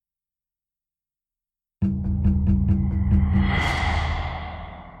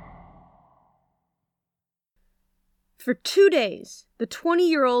For 2 days, the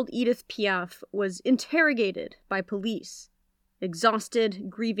 20-year-old Édith Piaf was interrogated by police.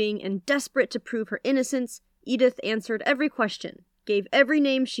 Exhausted, grieving, and desperate to prove her innocence, Édith answered every question, gave every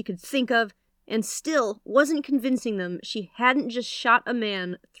name she could think of, and still wasn't convincing them she hadn't just shot a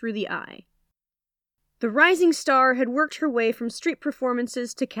man through the eye. The rising star had worked her way from street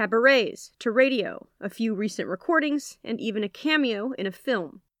performances to cabarets, to radio, a few recent recordings, and even a cameo in a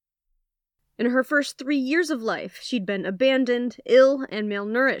film. In her first 3 years of life, she'd been abandoned, ill, and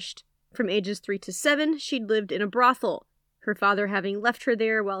malnourished. From ages 3 to 7, she'd lived in a brothel, her father having left her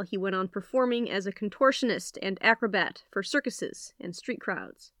there while he went on performing as a contortionist and acrobat for circuses and street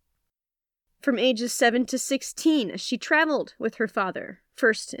crowds. From ages 7 to 16, she traveled with her father,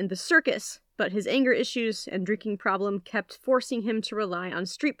 first in the circus, but his anger issues and drinking problem kept forcing him to rely on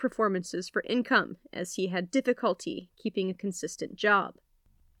street performances for income, as he had difficulty keeping a consistent job.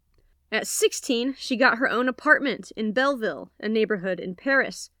 At 16, she got her own apartment in Belleville, a neighborhood in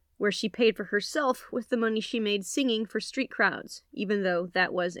Paris, where she paid for herself with the money she made singing for street crowds, even though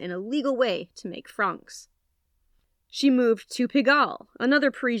that was an illegal way to make francs. She moved to Pigalle,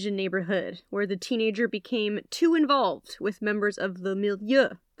 another Parisian neighborhood, where the teenager became too involved with members of the milieu,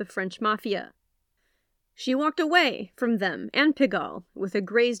 the French mafia. She walked away from them and Pigalle with a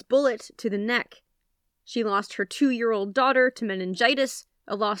grazed bullet to the neck. She lost her 2-year-old daughter to meningitis,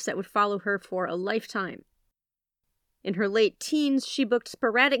 a loss that would follow her for a lifetime. In her late teens, she booked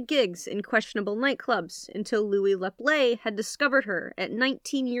sporadic gigs in questionable nightclubs until Louie Leplée had discovered her at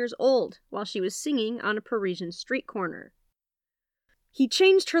 19 years old while she was singing on a Parisian street corner. He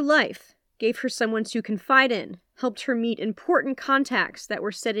changed her life, gave her someone to confide in, helped her meet important contacts that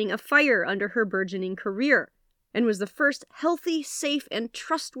were setting a fire under her burgeoning career, and was the first healthy, safe, and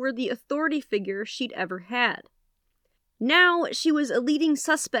trustworthy authority figure she'd ever had. Now she was a leading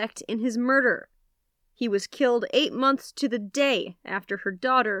suspect in his murder. He was killed 8 months to the day after her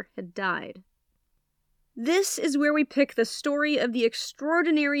daughter had died. This is where we pick the story of the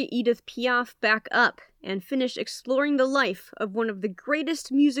extraordinary Édith Piaf back up and finish exploring the life of one of the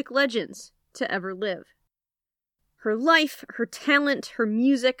greatest music legends to ever live. Her life, her talent, her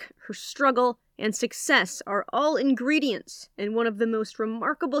music, her struggle, and success are all ingredients in one of the most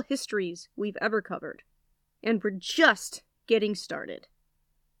remarkable histories we've ever covered. And we're just getting started.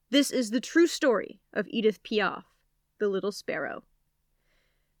 This is the true story of Édith Piaf, the Little Sparrow.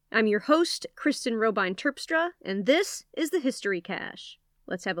 I'm your host, Kristen Robine-Terpstra, and this is the History Cache.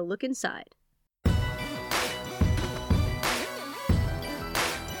 Let's have a look inside.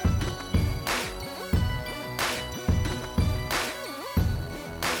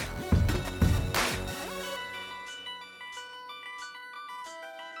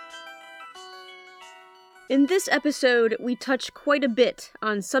 In this episode, we touch quite a bit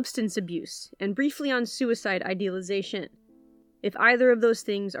on substance abuse and briefly on suicide idealization. If either of those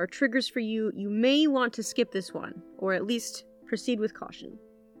things are triggers for you, you may want to skip this one, or at least proceed with caution.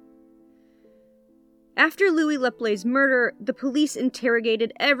 After Louie Leplée's murder, the police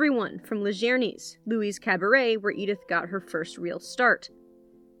interrogated everyone from Le Gerny's, Louie's cabaret where Édith got her first real start.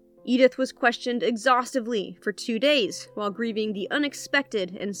 Édith was questioned exhaustively for 2 days while grieving the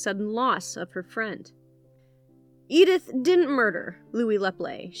unexpected and sudden loss of her friend. Édith didn't murder Louie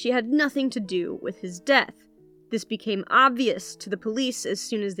Leplée. She had nothing to do with his death. This became obvious to the police as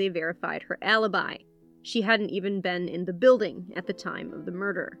soon as they verified her alibi. She hadn't even been in the building at the time of the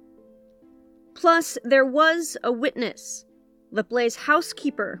murder. Plus, there was a witness. Leplée's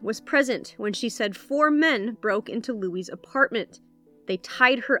housekeeper was present when she said 4 men broke into Louie's apartment. They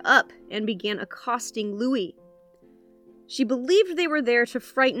tied her up and began accosting Louie. She believed they were there to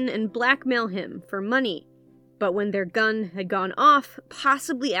frighten and blackmail him for money. But when their gun had gone off,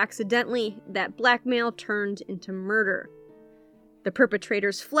 possibly accidentally, that blackmail turned into murder. The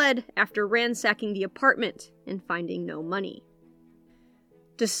perpetrators fled after ransacking the apartment and finding no money.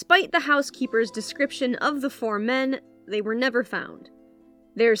 Despite the housekeeper's description of the 4 men, they were never found.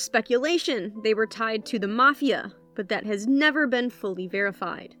 There's speculation they were tied to the mafia, but that has never been fully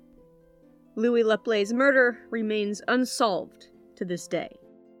verified. Louie Leplée's murder remains unsolved to this day.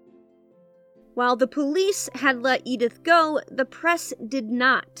 While the police had let Édith go, the press did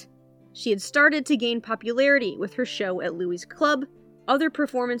not. She had started to gain popularity with her show at Louie's Club, other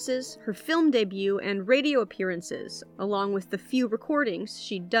performances, her film debut, and radio appearances, along with the few recordings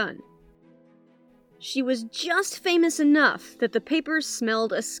she'd done. She was just famous enough that the papers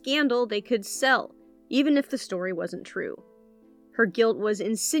smelled a scandal they could sell, even if the story wasn't true. Her guilt was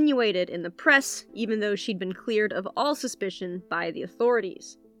insinuated in the press, even though she'd been cleared of all suspicion by the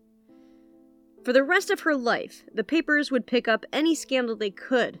authorities. For the rest of her life, the papers would pick up any scandal they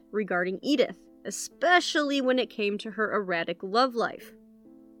could regarding Édith, especially when it came to her erratic love life.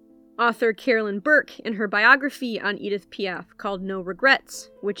 Author Carolyn Burke, in her biography on Édith Piaf called No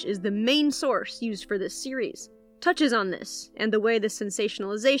Regrets, which is the main source used for this series, touches on this and the way the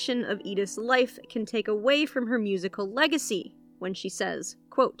sensationalization of Edith's life can take away from her musical legacy when she says,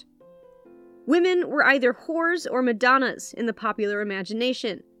 quote, "Women were either whores or Madonnas in the popular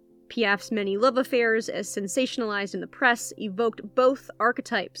imagination. Piaf's many love affairs, as sensationalized in the press, evoked both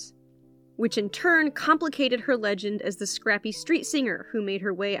archetypes, which in turn complicated her legend as the scrappy street singer who made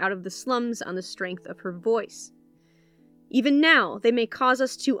her way out of the slums on the strength of her voice. Even now, they may cause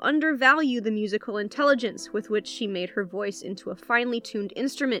us to undervalue the musical intelligence with which she made her voice into a finely tuned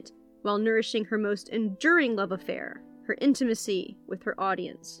instrument while nourishing her most enduring love affair, her intimacy with her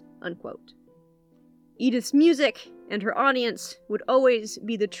audience." Unquote. Edith's music and her audience would always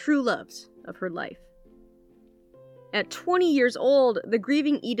be the true loves of her life. At 20 years old, the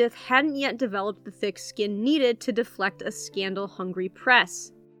grieving Edith hadn't yet developed the thick skin needed to deflect a scandal-hungry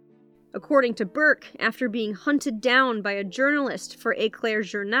press. According to Burke, after being hunted down by a journalist for Éclair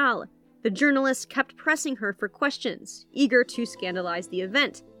Journal, the journalist kept pressing her for questions, eager to scandalize the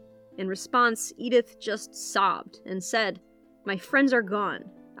event. In response, Edith just sobbed and said, "My friends are gone.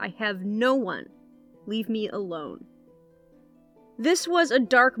 I have no one. Leave me alone." This was a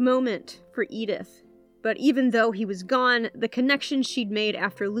dark moment for Edith, but even though he was gone, the connections she'd made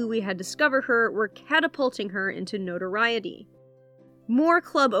after Louie had discovered her were catapulting her into notoriety. More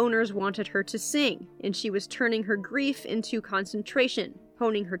club owners wanted her to sing, and she was turning her grief into concentration,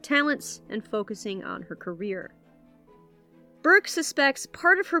 honing her talents, and focusing on her career. Burke suspects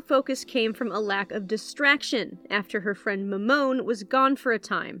part of her focus came from a lack of distraction after her friend Môme was gone for a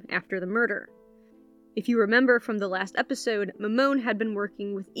time after the murder. If you remember from the last episode, Môme had been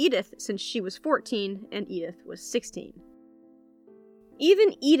working with Edith since she was 14 and Edith was 16.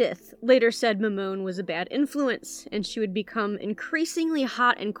 Even Edith later said Môme was a bad influence, and she would become increasingly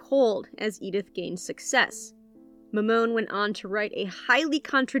hot and cold as Edith gained success. Môme went on to write a highly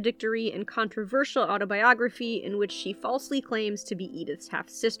contradictory and controversial autobiography in which she falsely claims to be Edith's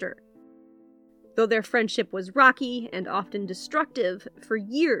half-sister. Though their friendship was rocky and often destructive, for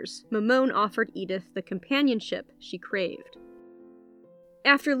years Môme offered Edith the companionship she craved.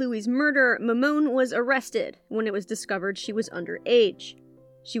 After Louie's murder, Môme was arrested when it was discovered she was underage.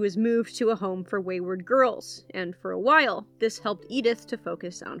 She was moved to a home for wayward girls, and for a while, this helped Edith to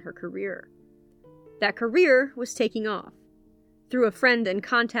focus on her career. That career was taking off. Through a friend and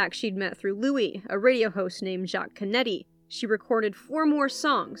contact she'd met through Louie, a radio host named Jacques Canetti, she recorded 4 more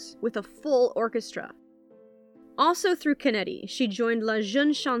songs with a full orchestra. Also through Canetti, she joined La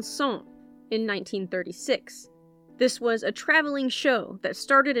Jeune Chanson in 1936. This was a traveling show that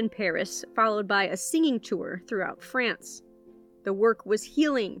started in Paris, followed by a singing tour throughout France. The work was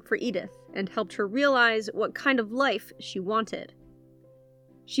healing for Edith and helped her realize what kind of life she wanted.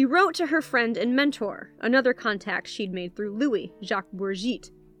 She wrote to her friend and mentor, another contact she'd made through Louie, Jacques Bourgit,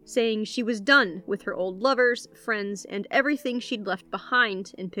 saying she was done with her old lovers, friends, and everything she'd left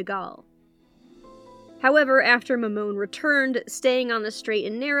behind in Pigalle. However, after Môme returned, staying on the straight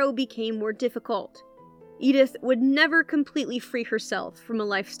and narrow became more difficult. Edith would never completely free herself from a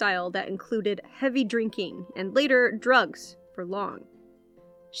lifestyle that included heavy drinking and later drugs for long.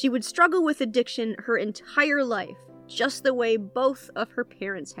 She would struggle with addiction her entire life, just the way both of her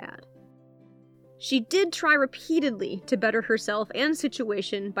parents had. She did try repeatedly to better herself and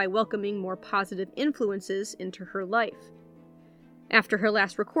situation by welcoming more positive influences into her life. After her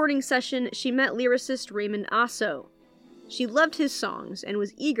last recording session, she met lyricist Raymond Asso. She loved his songs and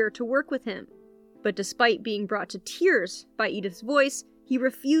was eager to work with him, but despite being brought to tears by Edith's voice, he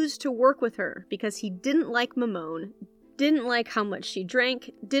refused to work with her because he didn't like Môme, didn't like how much she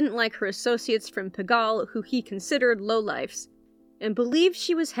drank, didn't like her associates from Pigalle who he considered lowlifes, and believed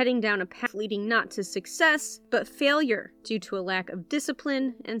she was heading down a path leading not to success, but failure due to a lack of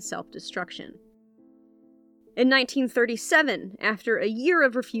discipline and self-destruction. In 1937, after a year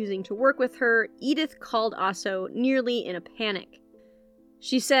of refusing to work with her, Edith called Asso nearly in a panic.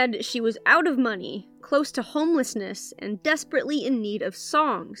 She said she was out of money, close to homelessness, and desperately in need of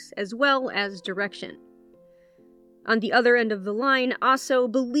songs, as well as direction. On the other end of the line, Asso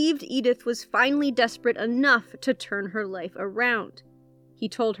believed Edith was finally desperate enough to turn her life around. He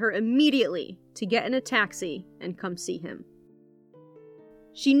told her immediately to get in a taxi and come see him.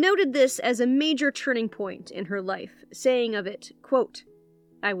 She noted this as a major turning point in her life, saying of it, quote,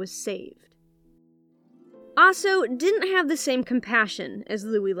 "I was saved." Asso didn't have the same compassion as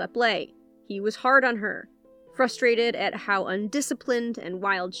Louie Leplée. He was hard on her, frustrated at how undisciplined and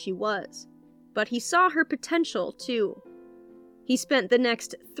wild she was. But he saw her potential, too. He spent the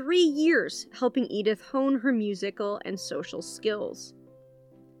next 3 years helping Edith hone her musical and social skills.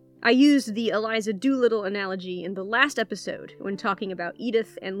 I used the Eliza Doolittle analogy in the last episode when talking about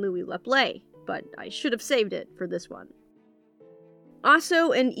Edith and Louie Leplée, but I should have saved it for this one.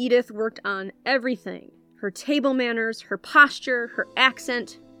 Aso and Edith worked on everything: her table manners, her posture, her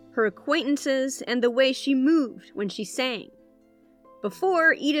accent, her acquaintances, and the way she moved when she sang.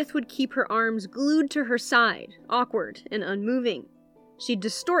 Before, Edith would keep her arms glued to her side, awkward and unmoving. She'd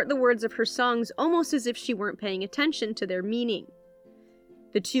distort the words of her songs almost as if she weren't paying attention to their meaning.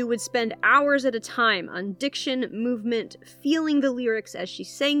 The two would spend hours at a time on diction, movement, feeling the lyrics as she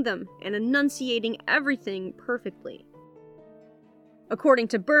sang them, and enunciating everything perfectly. According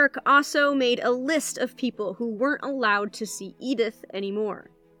to Burke, Aso made a list of people who weren't allowed to see Edith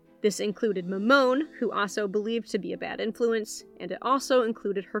anymore. This included Mamone, who Aso believed to be a bad influence, and it also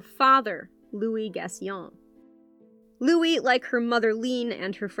included her father, Louis Gassion. Louis, like her mother Lean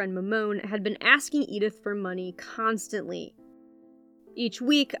and her friend Mamone, had been asking Edith for money constantly. Each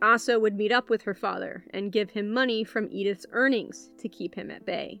week, Aso would meet up with her father and give him money from Edith's earnings to keep him at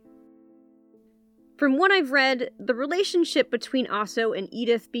bay. From what I've read, the relationship between Aso and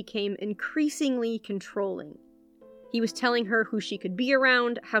Edith became increasingly controlling. He was telling her who she could be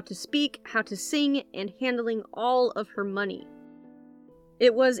around, how to speak, how to sing, and handling all of her money.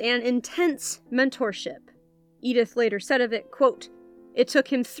 It was an intense mentorship. Edith later said of it, quote, "It took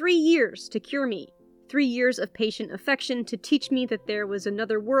him 3 years to cure me. 3 years of patient affection to teach me that there was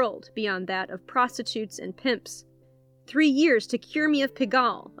another world beyond that of prostitutes and pimps. 3 years to cure me of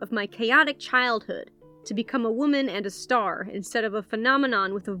Pigalle, of my chaotic childhood, to become a woman and a star instead of a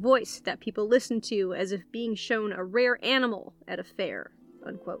phenomenon with a voice that people listen to as if being shown a rare animal at a fair."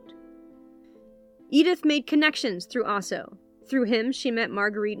 Unquote. Edith made connections through Aso. Through him, she met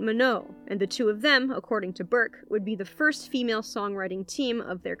Marguerite Monod, and the two of them, according to Burke, would be the first female songwriting team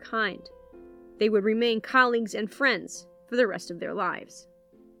of their kind. They would remain colleagues and friends for the rest of their lives.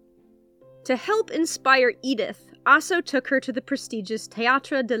 To help inspire Edith, Aso took her to the prestigious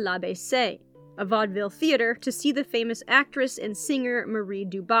Théâtre de l'Abbé, a vaudeville theater, to see the famous actress and singer Marie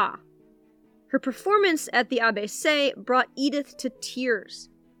Dubois. Her performance at the Abbé brought Edith to tears.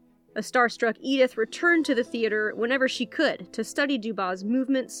 A starstruck Edith returned to the theater whenever she could to study Dubois'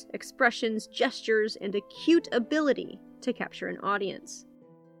 movements, expressions, gestures, and acute ability to capture an audience.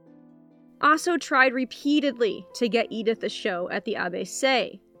 Aso tried repeatedly to get Edith a show at the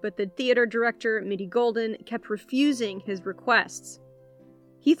Abbé, but the theater director, Mitty Golden, kept refusing his requests.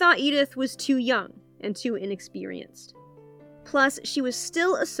 He thought Edith was too young and too inexperienced. Plus, she was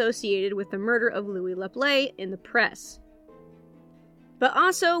still associated with the murder of Louie Leplée in the press. But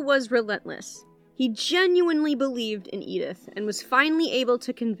Aso was relentless. He genuinely believed in Edith and was finally able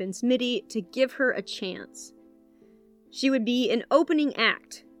to convince Mitty to give her a chance. She would be an opening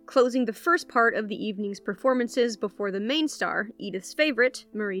act, closing the first part of the evening's performances before the main star, Edith's favorite,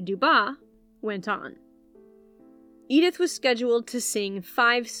 Marie Dubois, went on. Edith was scheduled to sing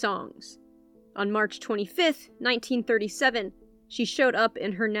 5 songs. On March 25th, 1937, she showed up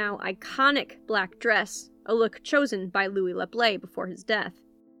in her now iconic black dress, a look chosen by Louie Leplée before his death.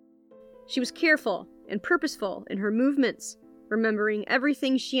 She was careful and purposeful in her movements, remembering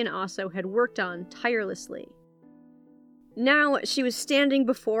everything she and Aso had worked on tirelessly. Now she was standing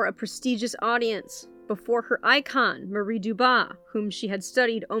before a prestigious audience, before her icon, Marie Dubois, whom she had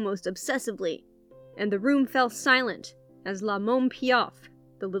studied almost obsessively, and the room fell silent as la Môme Piaf,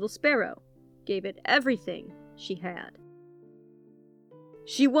 the Little Sparrow, gave it everything she had.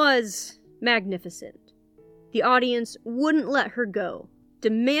 She was magnificent. The audience wouldn't let her go,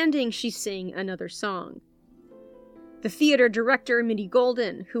 demanding she sing another song. The theater director, Mitty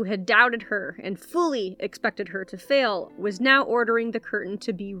Golden, who had doubted her and fully expected her to fail, was now ordering the curtain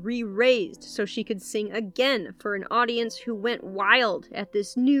to be re-raised so she could sing again for an audience who went wild at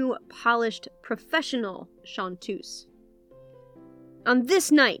this new, polished, professional chanteuse. On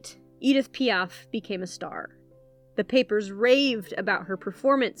this night, Édith Piaf became a star. The papers raved about her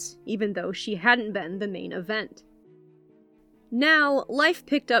performance, even though she hadn't been the main event. Now, life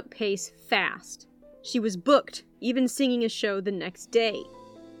picked up pace fast. She was booked, even singing a show the next day.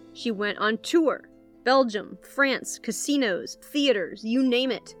 She went on tour. Belgium, France, casinos, theaters, you name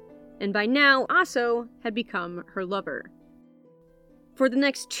it. And by now, Aso had become her lover. For the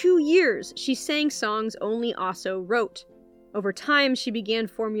next 2 years, she sang songs only Aso wrote. Over time, she began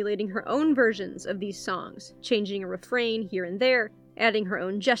formulating her own versions of these songs, changing a refrain here and there, adding her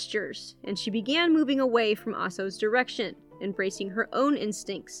own gestures, and she began moving away from Aso's direction, embracing her own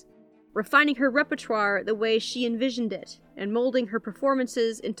instincts, refining her repertoire the way she envisioned it, and molding her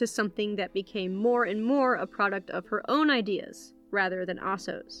performances into something that became more and more a product of her own ideas, rather than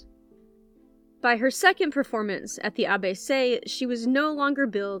Asso's. By her second performance at the ABC, she was no longer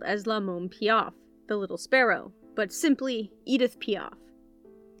billed as La Môme Piaf, the Little Sparrow, but simply Édith Piaf.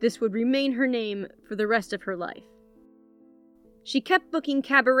 This would remain her name for the rest of her life. She kept booking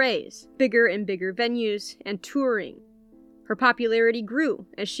cabarets, bigger and bigger venues, and touring. Her popularity grew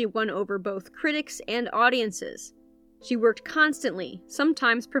as she won over both critics and audiences. She worked constantly,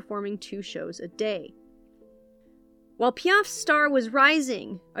 sometimes performing 2 shows a day. While Piaf's star was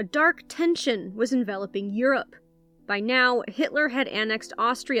rising, a dark tension was enveloping Europe. By now, Hitler had annexed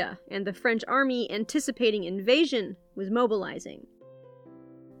Austria, and the French army, anticipating invasion, was mobilizing.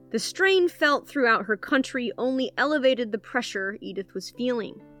 The strain felt throughout her country only elevated the pressure Édith was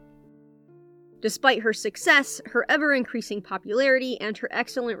feeling. Despite her success, her ever-increasing popularity, and her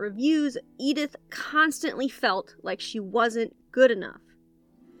excellent reviews, Édith constantly felt like she wasn't good enough.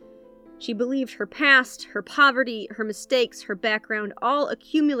 She believed her past, her poverty, her mistakes, her background all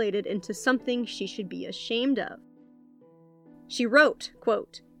accumulated into something she should be ashamed of. She wrote,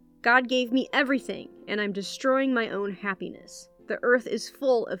 quote, "God gave me everything, and I'm destroying my own happiness. The earth is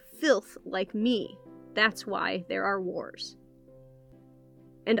full of filth like me. That's why there are wars."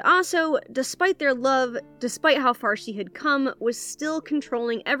 And Asso, despite their love, despite how far she had come, was still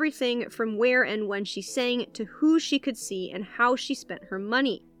controlling everything from where and when she sang to who she could see and how she spent her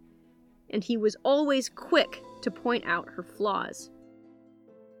money. And he was always quick to point out her flaws.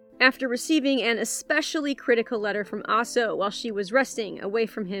 After receiving an especially critical letter from Asso while she was resting away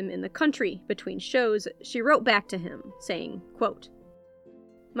from him in the country between shows, she wrote back to him, saying, quote,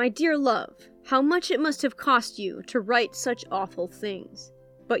 "My dear love, how much it must have cost you to write such awful things.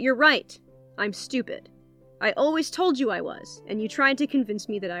 But you're right, I'm stupid. I always told you I was, and you tried to convince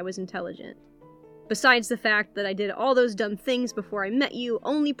me that I was intelligent. Besides, the fact that I did all those dumb things before I met you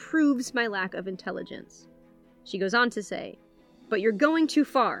only proves my lack of intelligence." She goes on to say, "But you're going too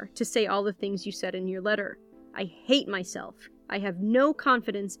far to say all the things you said in your letter. I hate myself. I have no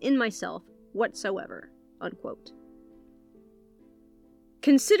confidence in myself whatsoever." Unquote.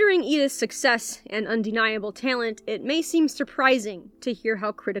 Considering Édith's success and undeniable talent, it may seem surprising to hear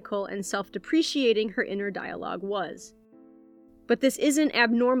how critical and self-depreciating her inner dialogue was. But this isn't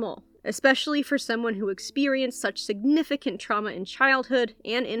abnormal, especially for someone who experienced such significant trauma in childhood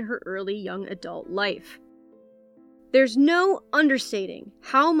and in her early young adult life. There's no understating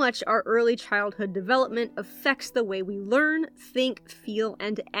how much our early childhood development affects the way we learn, think, feel,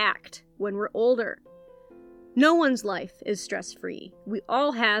 and act when we're older. No one's life is stress-free. We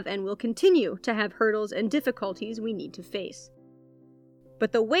all have and will continue to have hurdles and difficulties we need to face.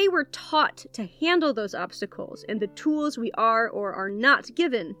 But the way we're taught to handle those obstacles and the tools we are or are not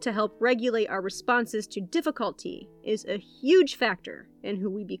given to help regulate our responses to difficulty is a huge factor in who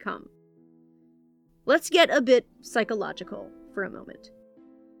we become. Let's get a bit psychological for a moment.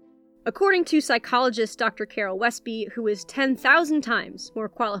 According to psychologist Dr. Carol Westby, who is 10,000 times more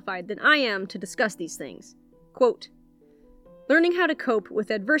qualified than I am to discuss these things, quote, "Learning how to cope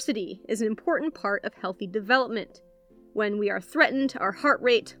with adversity is an important part of healthy development. When we are threatened, our heart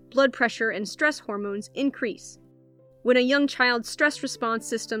rate, blood pressure, and stress hormones increase. When a young child's stress response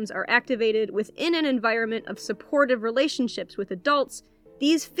systems are activated within an environment of supportive relationships with adults,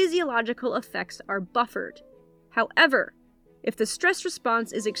 these physiological effects are buffered. However, if the stress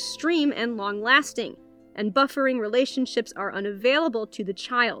response is extreme and long-lasting, and buffering relationships are unavailable to the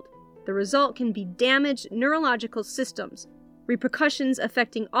child, the result can be damaged neurological systems, repercussions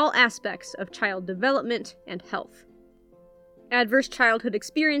affecting all aspects of child development and health. Adverse childhood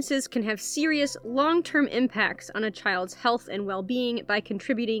experiences can have serious, long-term impacts on a child's health and well-being by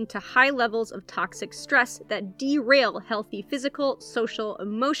contributing to high levels of toxic stress that derail healthy physical, social,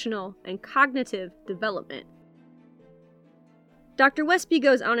 emotional, and cognitive development." Dr. Westby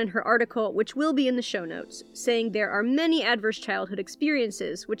goes on in her article, which will be in the show notes, saying there are many adverse childhood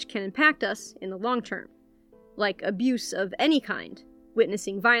experiences which can impact us in the long term, like abuse of any kind,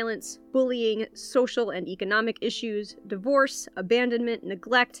 witnessing violence, bullying, social and economic issues, divorce, abandonment,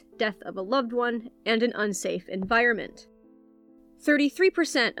 neglect, death of a loved one, and an unsafe environment.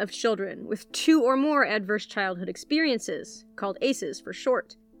 33% of children with 2 or more adverse childhood experiences, called ACEs for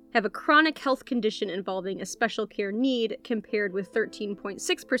short, have a chronic health condition involving a special care need, compared with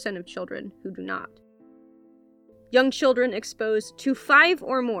 13.6% of children who do not. Young children exposed to 5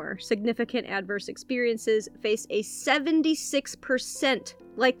 or more significant adverse experiences face a 76%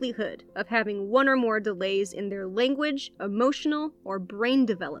 likelihood of having 1 or more delays in their language, emotional, or brain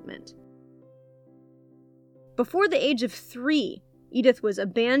development. Before the age of 3, Edith was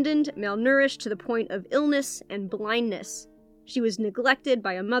abandoned, malnourished to the point of illness and blindness. She was neglected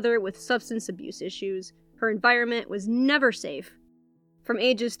by a mother with substance abuse issues. Her environment was never safe. From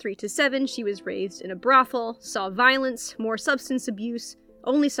ages 3 to 7, she was raised in a brothel, saw violence, more substance abuse,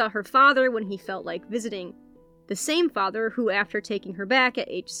 only saw her father when he felt like visiting. The same father who, after taking her back at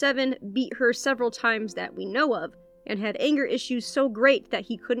age 7, beat her several times that we know of, and had anger issues so great that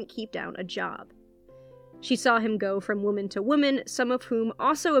he couldn't keep down a job. She saw him go from woman to woman, some of whom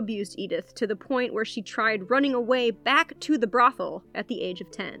also abused Edith to the point where she tried running away back to the brothel at the age of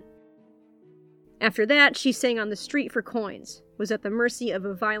 10. After that, she sang on the street for coins, was at the mercy of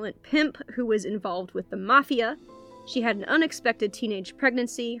a violent pimp who was involved with the mafia. She had an unexpected teenage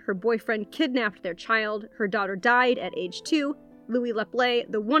pregnancy, her boyfriend kidnapped their child, her daughter died at age 2, Louie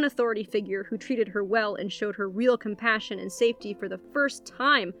Leplée, the one authority figure who treated her well and showed her real compassion and safety for the first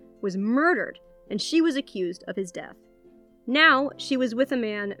time, was murdered, and she was accused of his death. Now, she was with a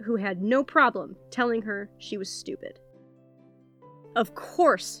man who had no problem telling her she was stupid. Of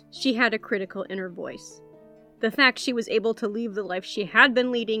course, she had a critical inner voice. The fact she was able to leave the life she had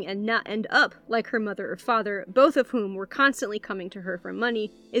been leading and not end up like her mother or father, both of whom were constantly coming to her for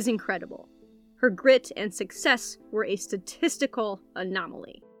money, is incredible. Her grit and success were a statistical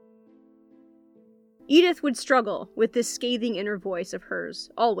anomaly. Edith would struggle with this scathing inner voice of hers,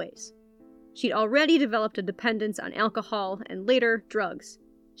 always. She'd already developed a dependence on alcohol and later drugs.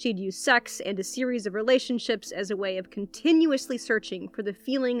 She'd used sex and a series of relationships as a way of continuously searching for the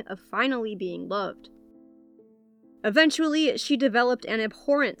feeling of finally being loved. Eventually, she developed an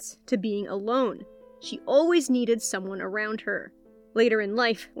abhorrence to being alone. She always needed someone around her. Later in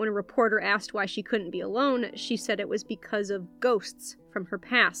life, when a reporter asked why she couldn't be alone, she said it was because of ghosts from her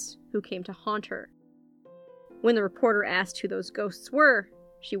past who came to haunt her. When the reporter asked who those ghosts were,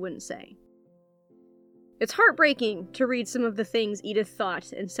 she wouldn't say. It's heartbreaking to read some of the things Edith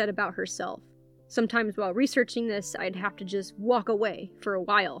thought and said about herself. Sometimes while researching this, I'd have to just walk away for a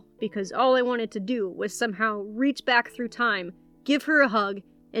while, because all I wanted to do was somehow reach back through time, give her a hug,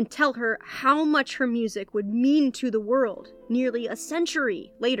 and tell her how much her music would mean to the world nearly a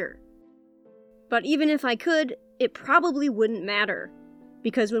century later. But even if I could, it probably wouldn't matter,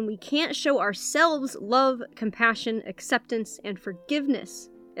 because when we can't show ourselves love, compassion, acceptance, and forgiveness,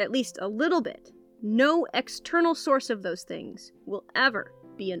 at least a little bit, no external source of those things will ever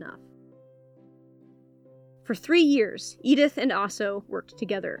be enough. For 3 years, Edith and Asso worked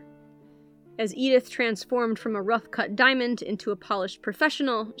together. As Edith transformed from a rough-cut diamond into a polished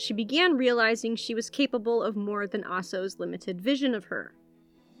professional, she began realizing she was capable of more than Asso's limited vision of her.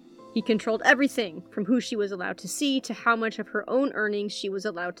 He controlled everything, from who she was allowed to see to how much of her own earnings she was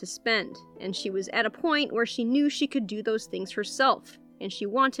allowed to spend, and she was at a point where she knew she could do those things herself, and she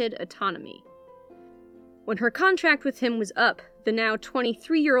wanted autonomy. When her contract with him was up, the now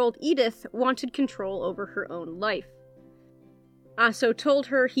 23-year-old Edith wanted control over her own life. Asso told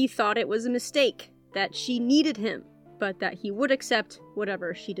her he thought it was a mistake, that she needed him, but that he would accept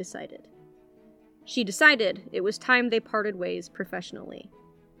whatever she decided. She decided it was time they parted ways professionally.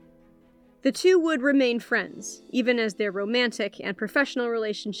 The two would remain friends, even as their romantic and professional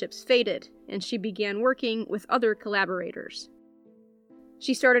relationships faded, and she began working with other collaborators.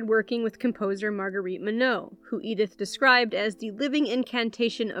 She started working with composer Marguerite Monod, who Edith described as the living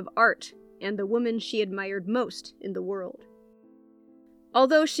incantation of art and the woman she admired most in the world.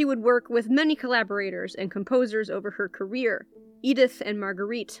 Although she would work with many collaborators and composers over her career, Edith and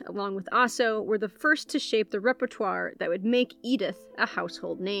Marguerite, along with Asso, were the first to shape the repertoire that would make Edith a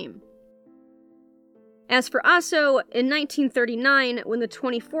household name. As for Asso, in 1939, when the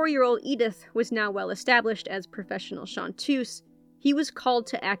 24-year-old Edith was now well established as professional chanteuse, he was called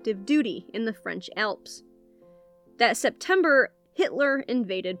to active duty in the French Alps. That September, Hitler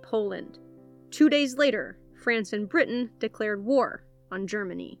invaded Poland. 2 days later, France and Britain declared war on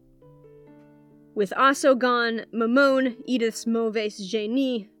Germany. With Asso gone, Mamone, Edith's mauvaise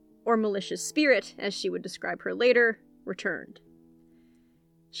génie, or malicious spirit, as she would describe her later, returned.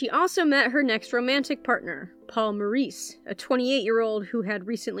 She also met her next romantic partner, Paul Maurice, a 28-year-old who had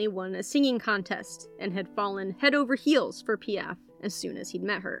recently won a singing contest and had fallen head over heels for Piaf as soon as he'd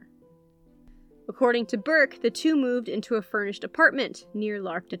met her. According to Burke, the two moved into a furnished apartment near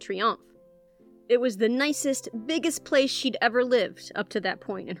l'Arc de Triomphe. It was the nicest, biggest place she'd ever lived up to that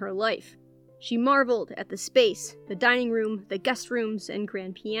point in her life. She marveled at the space, the dining room, the guest rooms, and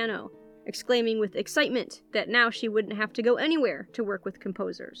grand piano, exclaiming with excitement that now she wouldn't have to go anywhere to work with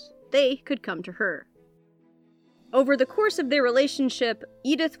composers. They could come to her. Over the course of their relationship,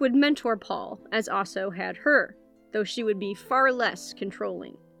 Edith would mentor Paul, as Asso had her, though she would be far less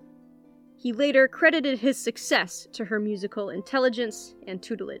controlling. He later credited his success to her musical intelligence and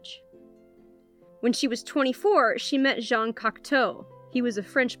tutelage. When she was 24, she met Jean Cocteau. He was a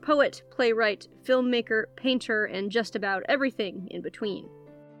French poet, playwright, filmmaker, painter, and just about everything in between.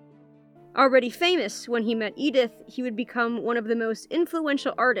 Already famous when he met Edith, he would become one of the most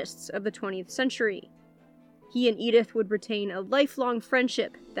influential artists of the 20th century. He and Edith would retain a lifelong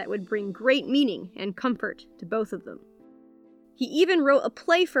friendship that would bring great meaning and comfort to both of them. He even wrote a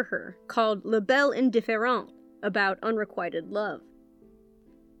play for her called Le Bel Indifférent, about unrequited love.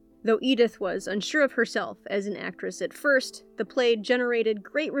 Though Edith was unsure of herself as an actress at first, the play generated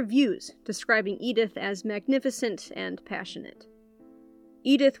great reviews describing Edith as magnificent and passionate.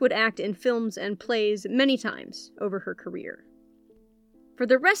 Edith would act in films and plays many times over her career. For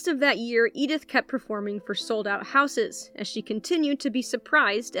the rest of that year, Edith kept performing for sold-out houses as she continued to be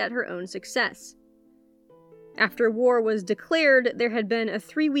surprised at her own success. After war was declared, there had been a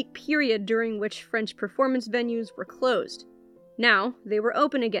 3-week period during which French performance venues were closed. Now, they were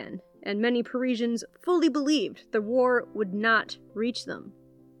open again, and many Parisians fully believed the war would not reach them.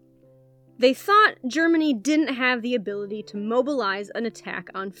 They thought Germany didn't have the ability to mobilize an attack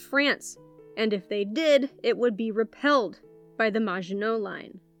on France, and if they did, it would be repelled by the Maginot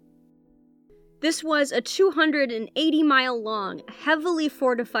Line. This was a 280-mile-long, heavily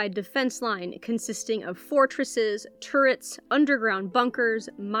fortified defense line consisting of fortresses, turrets, underground bunkers,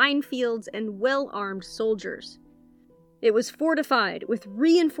 minefields, and well-armed soldiers. It was fortified with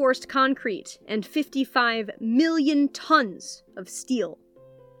reinforced concrete and 55 million tons of steel.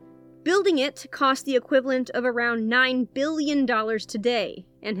 Building it cost the equivalent of around $9 billion today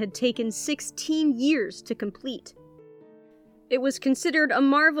and had taken 16 years to complete. It was considered a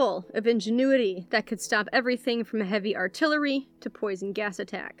marvel of ingenuity that could stop everything from heavy artillery to poison gas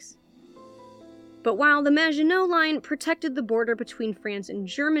attacks. But while the Maginot Line protected the border between France and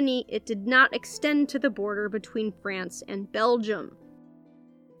Germany, it did not extend to the border between France and Belgium.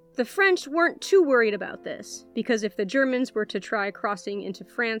 The French weren't too worried about this, because if the Germans were to try crossing into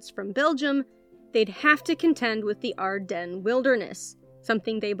France from Belgium, they'd have to contend with the Ardennes wilderness,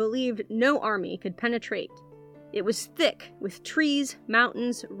 something they believed no army could penetrate. It was thick, with trees,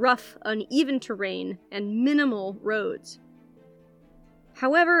 mountains, rough, uneven terrain, and minimal roads.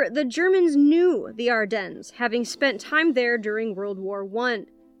 However, the Germans knew the Ardennes, having spent time there during World War I.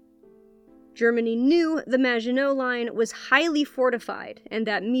 Germany knew the Maginot Line was highly fortified and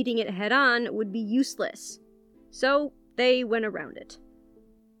that meeting it head-on would be useless. So they went around it.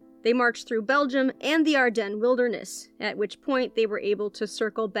 They marched through Belgium and the Ardennes wilderness, at which point they were able to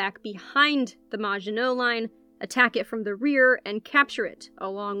circle back behind the Maginot Line, attack it from the rear, and capture it,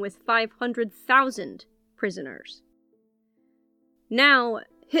 along with 500,000 prisoners. Now,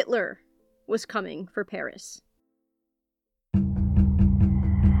 Hitler was coming for Paris.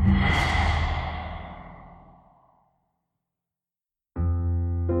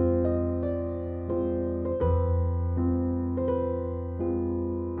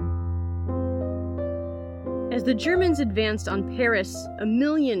 As the Germans advanced on Paris, 1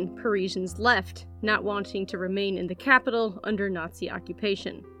 million Parisians left, not wanting to remain in the capital under Nazi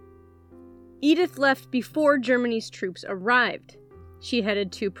occupation. Edith left before Germany's troops arrived. She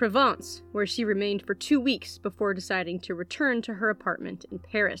headed to Provence, where she remained for 2 weeks before deciding to return to her apartment in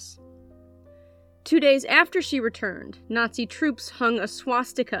Paris. 2 days after she returned, Nazi troops hung a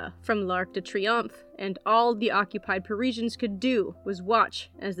swastika from l'Arc de Triomphe, and all the occupied Parisians could do was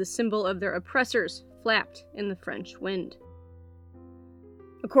watch as the symbol of their oppressors flapped in the French wind.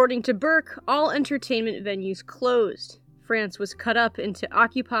 According to Burke, all entertainment venues closed. France was cut up into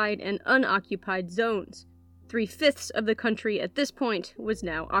occupied and unoccupied zones. 3/5 of the country at this point was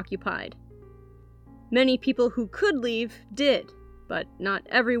now occupied. Many people who could leave did, but not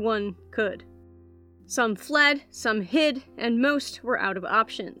everyone could. Some fled, some hid, and most were out of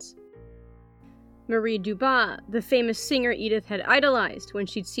options. Marie Dubois, the famous singer Edith had idolized when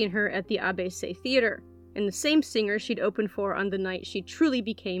she'd seen her at the ABC Theater, and the same singer she'd opened for on the night she truly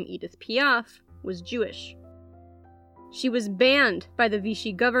became Édith Piaf, was Jewish. She was banned by the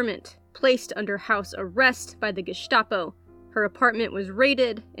Vichy government, placed under house arrest by the Gestapo, her apartment was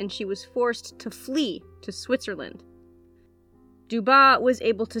raided, and she was forced to flee to Switzerland. Dubois was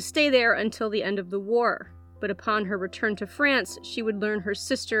able to stay there until the end of the war, but upon her return to France, she would learn her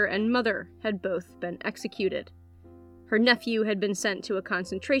sister and mother had both been executed. Her nephew had been sent to a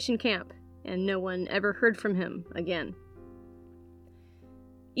concentration camp, and no one ever heard from him again.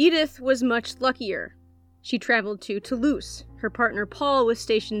 Edith was much luckier. She traveled to Toulouse. Her partner Paul was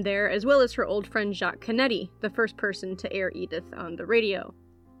stationed there, as well as her old friend Jacques Canetti, the first person to air Edith on the radio.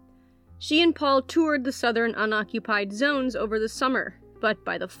 She and Paul toured the southern unoccupied zones over the summer, but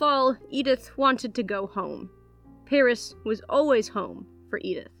by the fall, Édith wanted to go home. Paris was always home for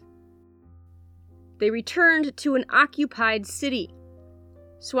Édith. They returned to an occupied city.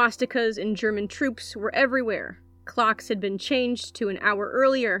 Swastikas and German troops were everywhere. Clocks had been changed to an hour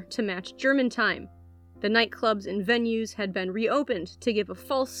earlier to match German time. The nightclubs and venues had been reopened to give a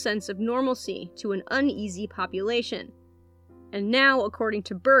false sense of normalcy to an uneasy population. And now, according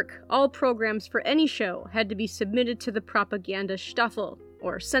to Burke, all programs for any show had to be submitted to the Propaganda-Staffel,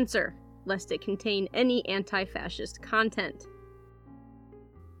 or censor, lest it contain any anti-fascist content.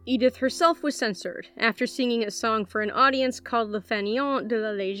 Édith herself was censored after singing a song for an audience called Le Fainéant de la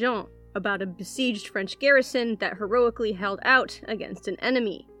Légion, about a besieged French garrison that heroically held out against an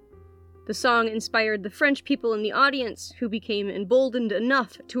enemy. The song inspired the French people in the audience, who became emboldened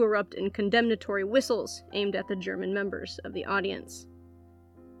enough to erupt in condemnatory whistles aimed at the German members of the audience.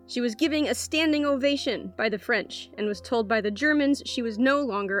 She was giving a standing ovation by the French, and was told by the Germans she was no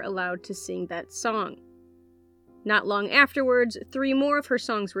longer allowed to sing that song. Not long afterwards, 3 more of her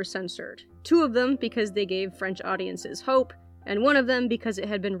songs were censored, 2 of them because they gave French audiences hope, and 1 of them because it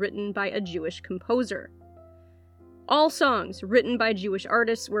had been written by a Jewish composer. All songs written by Jewish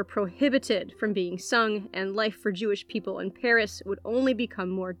artists were prohibited from being sung, and life for Jewish people in Paris would only become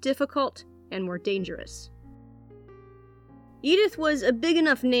more difficult and more dangerous. Édith was a big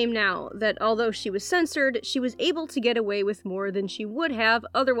enough name now that although she was censored, she was able to get away with more than she would have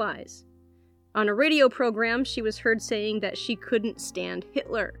otherwise. On a radio program, she was heard saying that she couldn't stand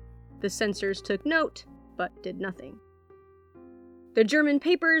Hitler. The censors took note, but did nothing. The German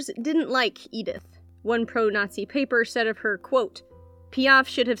papers didn't like Édith. One pro-Nazi paper said of her, quote, "Piaf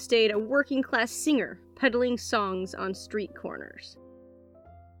should have stayed a working-class singer, peddling songs on street corners."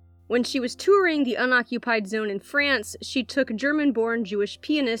 When she was touring the unoccupied zone in France, she took German-born Jewish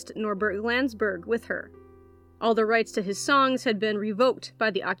pianist Norbert Glansberg with her. All the rights to his songs had been revoked by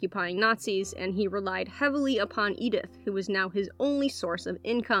the occupying Nazis, and he relied heavily upon Édith, who was now his only source of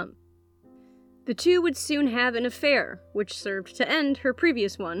income. The two would soon have an affair, which served to end her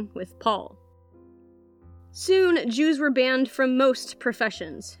previous one with Paul. Soon, Jews were banned from most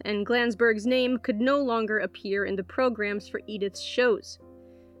professions, and Glansberg's name could no longer appear in the programs for Édith's shows.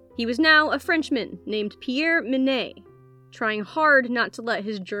 He was now a Frenchman named Pierre Minet, trying hard not to let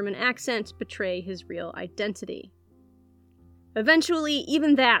his German accent betray his real identity. Eventually,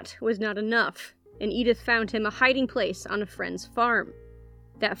 even that was not enough, and Édith found him a hiding place on a friend's farm.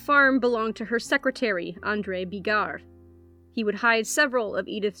 That farm belonged to her secretary, André Bigard. He would hide several of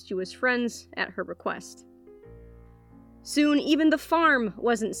Édith's Jewish friends at her request. Soon, even the farm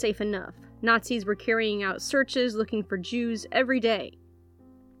wasn't safe enough. Nazis were carrying out searches looking for Jews every day.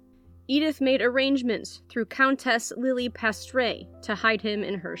 Édith made arrangements through Countess Lily Pastre to hide him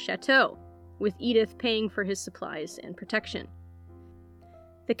in her chateau, with Édith paying for his supplies and protection.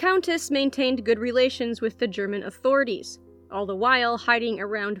 The Countess maintained good relations with the German authorities, all the while hiding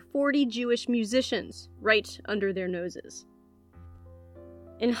around 40 Jewish musicians right under their noses.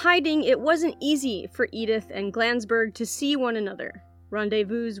 In hiding, it wasn't easy for Édith and Glansberg to see one another.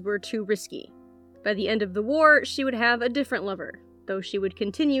 Rendezvous were too risky. By the end of the war, she would have a different lover, though she would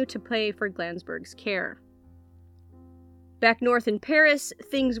continue to pay for Glansberg's care. Back north in Paris,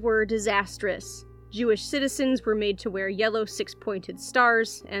 things were disastrous. Jewish citizens were made to wear yellow 6-pointed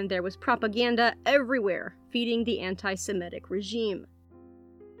stars, and there was propaganda everywhere feeding the anti-Semitic regime.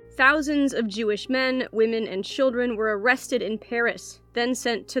 Thousands of Jewish men, women, and children were arrested in Paris, then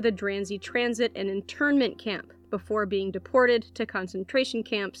sent to the Drancy transit and internment camp before being deported to concentration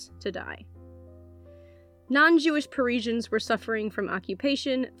camps to die. Non-Jewish Parisians were suffering from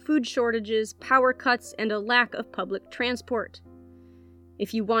occupation, food shortages, power cuts, and a lack of public transport.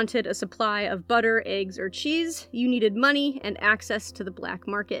 If you wanted a supply of butter, eggs, or cheese, you needed money and access to the black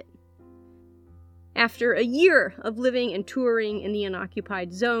market. After a year of living and touring in the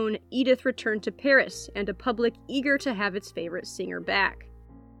unoccupied zone, Édith returned to Paris and a public eager to have its favorite singer back.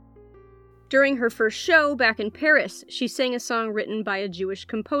 During her first show back in Paris, she sang a song written by a Jewish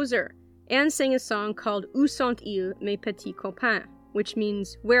composer, and sang a song called Où sont-ils, mes petits copains, which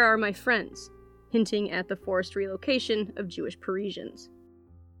means, Where are my friends?, hinting at the forced relocation of Jewish Parisians.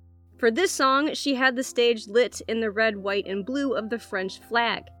 For this song, she had the stage lit in the red, white, and blue of the French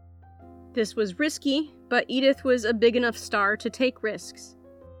flag. This was risky, but Édith was a big enough star to take risks.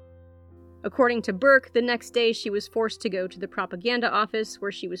 According to Burke, the next day she was forced to go to the propaganda office,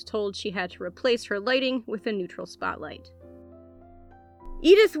 where she was told she had to replace her lighting with a neutral spotlight.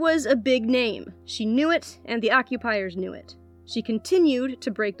 Édith was a big name. She knew it, and the occupiers knew it. She continued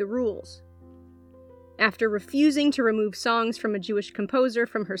to break the rules. After refusing to remove songs from a Jewish composer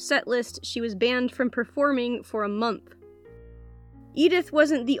from her set list, she was banned from performing for a month. Edith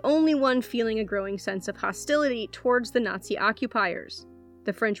wasn't the only one feeling a growing sense of hostility towards the Nazi occupiers.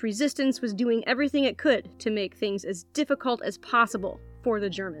 The French resistance was doing everything it could to make things as difficult as possible for the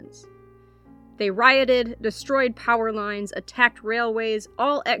Germans. They rioted, destroyed power lines, attacked railways,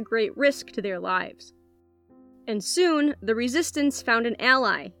 all at great risk to their lives. And soon, the resistance found an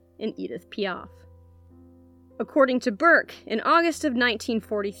ally in Édith Piaf. According to Burke, in August of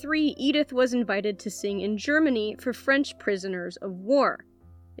 1943, Edith was invited to sing in Germany for French prisoners of war.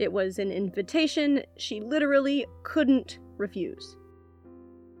 It was an invitation she literally couldn't refuse.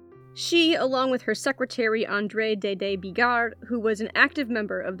 She, along with her secretary André Dédé Bigard, who was an active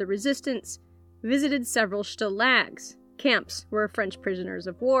member of the resistance, visited several stalags, camps where French prisoners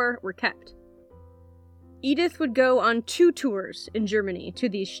of war were kept. Edith would go on 2 tours in Germany to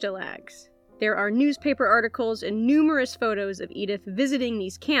these stalags. There are newspaper articles and numerous photos of Edith visiting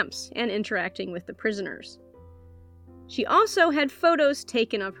these camps and interacting with the prisoners. She also had photos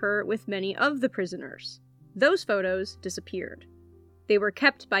taken of her with many of the prisoners. Those photos disappeared. They were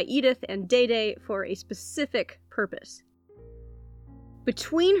kept by Edith and Dédé for a specific purpose.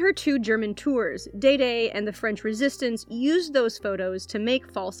 Between her 2 German tours, Dédé and the French resistance used those photos to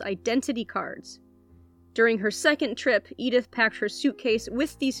make false identity cards. During her second trip, Edith packed her suitcase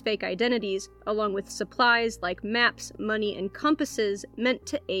with these fake identities, along with supplies like maps, money, and compasses meant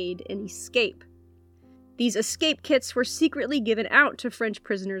to aid in escape. These escape kits were secretly given out to French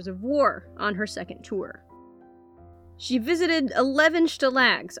prisoners of war on her second tour. She visited 11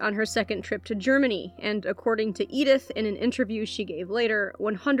 stalags on her second trip to Germany, and according to Edith in an interview she gave later,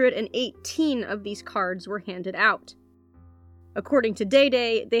 118 of these cards were handed out. According to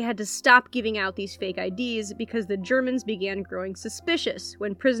Dédé, they had to stop giving out these fake IDs because the Germans began growing suspicious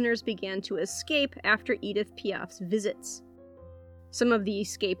when prisoners began to escape after Édith Piaf's visits. Some of the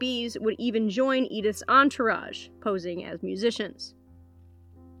escapees would even join Edith's entourage, posing as musicians.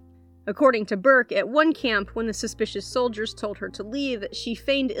 According to Burke, at one camp, when the suspicious soldiers told her to leave, she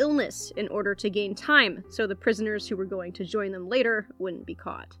feigned illness in order to gain time so the prisoners who were going to join them later wouldn't be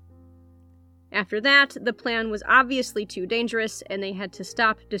caught. After that, the plan was obviously too dangerous, and they had to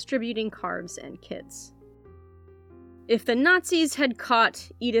stop distributing cards and kits. If the Nazis had caught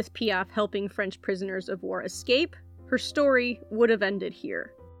Édith Piaf helping French prisoners of war escape, her story would have ended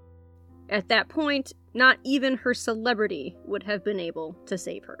here. At that point, not even her celebrity would have been able to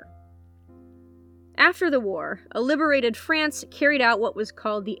save her. After the war, a liberated France carried out what was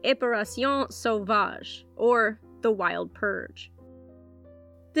called the Opération Sauvage, or the Wild Purge.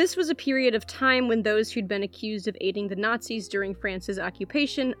 This was a period of time when those who'd been accused of aiding the Nazis during France's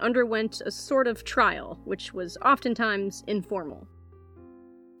occupation underwent a sort of trial, which was oftentimes informal.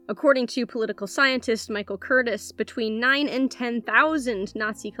 According to political scientist Michael Curtis, between 9,000 and 10,000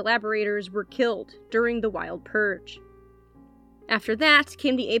 Nazi collaborators were killed during the Wild Purge. After that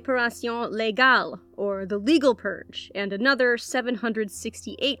came the Opération Légale, or the Legal Purge, and another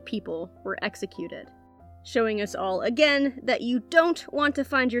 768 people were executed, showing us all again that you don't want to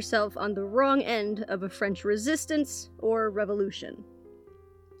find yourself on the wrong end of a French resistance or revolution.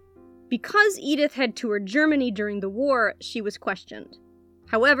 Because Edith had toured Germany during the war, she was questioned.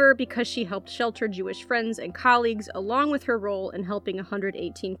 However, because she helped shelter Jewish friends and colleagues along with her role in helping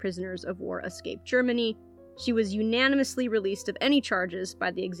 118 prisoners of war escape Germany, she was unanimously released of any charges by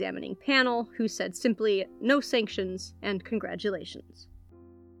the examining panel, who said simply, "No sanctions and congratulations."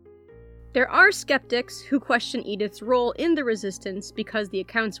 There are skeptics who question Edith's role in the resistance because the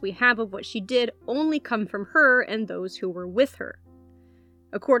accounts we have of what she did only come from her and those who were with her.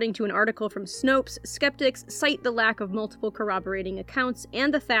 According to an article from Snopes, skeptics cite the lack of multiple corroborating accounts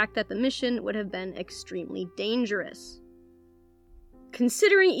and the fact that the mission would have been extremely dangerous.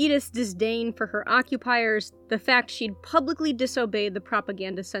 Considering Edith's disdain for her occupiers, the fact she'd publicly disobeyed the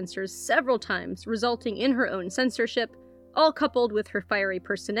propaganda censors several times, resulting in her own censorship, all coupled with her fiery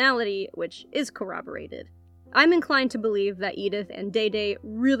personality, which is corroborated, I'm inclined to believe that Edith and Dédé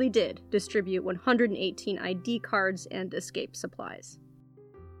really did distribute 118 ID cards and escape supplies.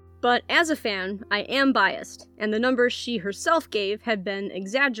 But as a fan, I am biased, and the numbers she herself gave had been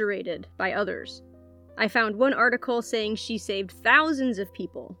exaggerated by others. I found one article saying she saved thousands of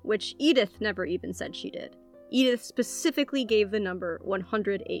people, which Edith never even said she did. Edith specifically gave the number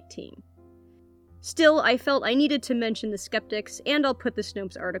 118. Still, I felt I needed to mention the skeptics, and I'll put the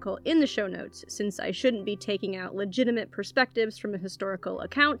Snopes article in the show notes, since I shouldn't be taking out legitimate perspectives from a historical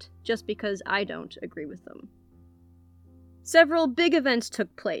account just because I don't agree with them. Several big events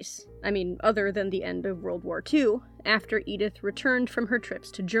took place, other than the end of World War II, after Edith returned from her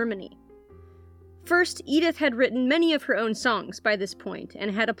trips to Germany. First, Edith had written many of her own songs by this point and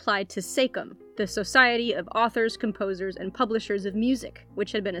had applied to SACM, the Society of Authors, Composers, and Publishers of Music,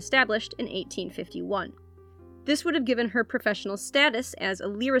 which had been established in 1851. This would have given her professional status as a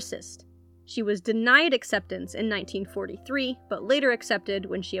lyricist. She was denied acceptance in 1943, but later accepted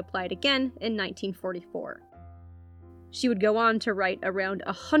when she applied again in 1944. She would go on to write around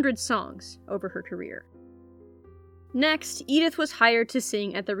 100 songs over her career. Next, Edith was hired to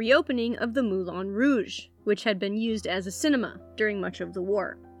sing at the reopening of the Moulin Rouge, which had been used as a cinema during much of the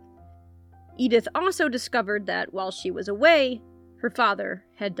war. Edith also discovered that while she was away, her father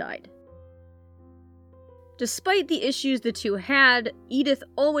had died. Despite the issues the two had, Edith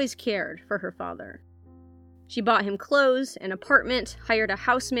always cared for her father. She bought him clothes, an apartment, hired a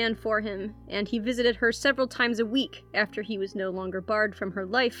houseman for him, and he visited her several times a week after he was no longer barred from her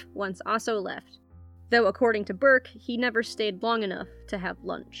life once Osso left. Though according to Burke, he never stayed long enough to have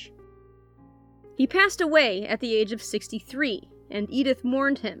lunch. He passed away at the age of 63, and Edith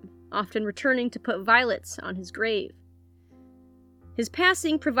mourned him, often returning to put violets on his grave. His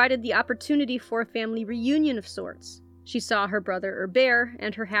passing provided the opportunity for a family reunion of sorts. She saw her brother Herbert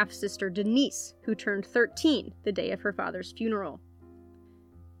and her half-sister Denise, who turned 13 the day of her father's funeral.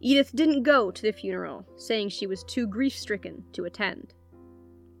 Edith didn't go to the funeral, saying she was too grief-stricken to attend.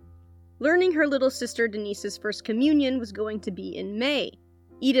 Learning her little sister Denise's first communion was going to be in May,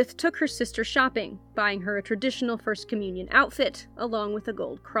 Edith took her sister shopping, buying her a traditional First Communion outfit, along with a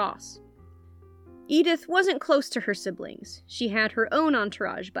gold cross. Edith wasn't close to her siblings. She had her own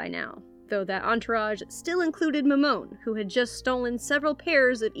entourage by now, though that entourage still included Mamone, who had just stolen several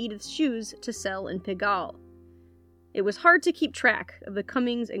pairs of Edith's shoes to sell in Pigalle. It was hard to keep track of the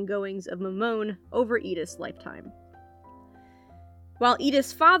comings and goings of Mamone over Edith's lifetime. While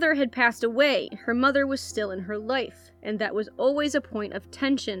Edith's father had passed away, her mother was still in her life, and that was always a point of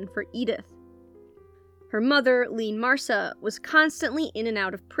tension for Edith. Her mother, Lean Marsa, was constantly in and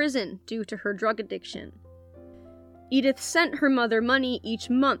out of prison due to her drug addiction. Edith sent her mother money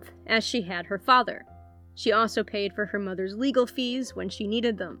each month, as she had her father. She also paid for her mother's legal fees when she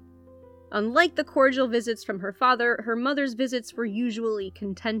needed them. Unlike the cordial visits from her father, her mother's visits were usually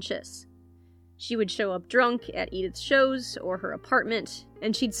contentious. She would show up drunk at Edith's shows or her apartment,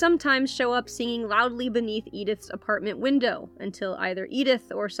 and she'd sometimes show up singing loudly beneath Edith's apartment window until either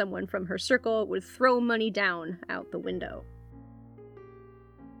Edith or someone from her circle would throw money down out the window.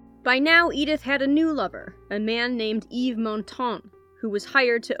 By now, Edith had a new lover, a man named Yves Montand, who was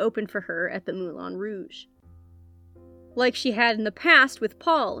hired to open for her at the Moulin Rouge. Like she had in the past with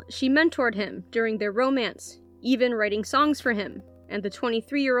Paul, she mentored him during their romance, even writing songs for him, and the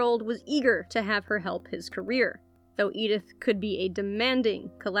 23-year-old was eager to have her help his career, though Edith could be a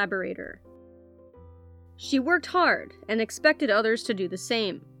demanding collaborator. She worked hard and expected others to do the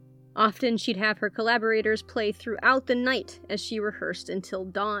same. Often she'd have her collaborators play throughout the night as she rehearsed until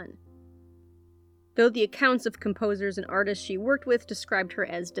dawn. Though the accounts of composers and artists she worked with described her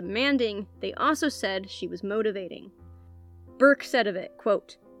as demanding, they also said she was motivating. Burke said of it,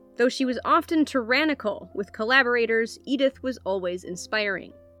 quote, "Though she was often tyrannical with collaborators, Edith was always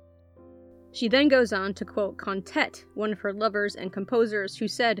inspiring." She then goes on to quote Contet, one of her lovers and composers, who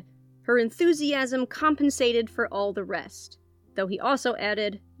said, "Her enthusiasm compensated for all the rest," though he also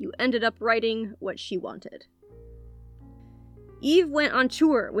added, "You ended up writing what she wanted." Yves went on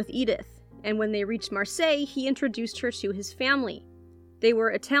tour with Edith, and when they reached Marseille, he introduced her to his family. They were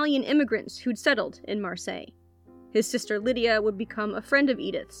Italian immigrants who'd settled in Marseille. His sister Lydia would become a friend of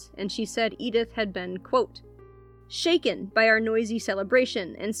Edith's, and she said Edith had been, quote, "shaken by our noisy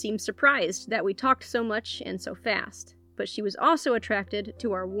celebration and seemed surprised that we talked so much and so fast, but she was also attracted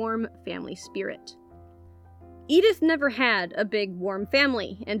to our warm family spirit." Edith never had a big, warm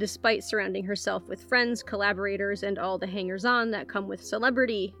family, and despite surrounding herself with friends, collaborators, and all the hangers-on that come with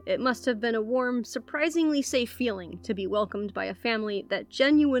celebrity, it must have been a warm, surprisingly safe feeling to be welcomed by a family that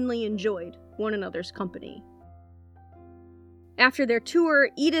genuinely enjoyed one another's company. After their tour,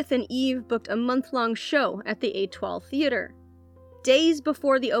 Edith and Yves booked a month-long show at the Étoile Theatre. Days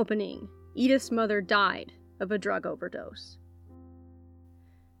before the opening, Edith's mother died of a drug overdose.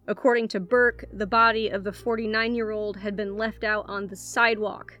 According to Burke, the body of the 49-year-old had been left out on the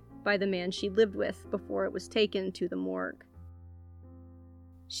sidewalk by the man she lived with before it was taken to the morgue.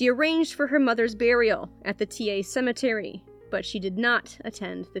 She arranged for her mother's burial at the TA cemetery, but she did not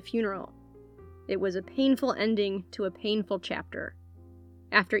attend the funeral. It was a painful ending to a painful chapter.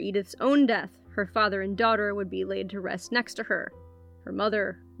 After Edith's own death, her father and daughter would be laid to rest next to her. Her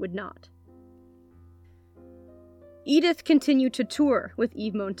mother would not. Edith continued to tour with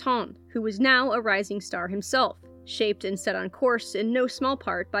Yves Montand, who was now a rising star himself, shaped and set on course in no small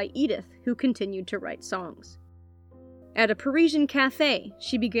part by Edith, who continued to write songs. At a Parisian cafe,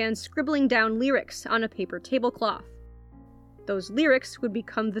 she began scribbling down lyrics on a paper tablecloth. Those lyrics would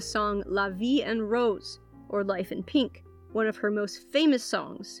become the song La Vie en Rose, or Life in Pink, one of her most famous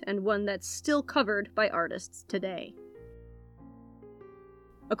songs and one that's still covered by artists today.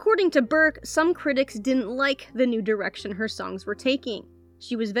 According to Burke, some critics didn't like the new direction her songs were taking.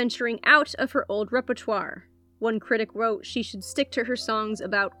 She was venturing out of her old repertoire. One critic wrote she should stick to her songs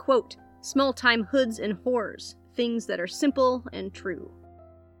about, quote, small-time hoods and whores, things that are simple and true.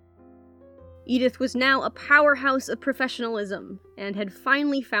 Édith was now a powerhouse of professionalism and had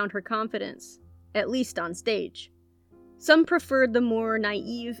finally found her confidence, at least on stage. Some preferred the more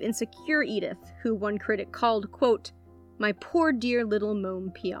naive, insecure Édith, who one critic called, quote, my poor dear little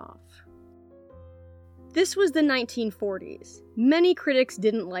Môme Piaf. This was the 1940s. Many critics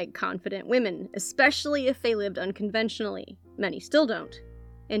didn't like confident women, especially if they lived unconventionally. Many still don't.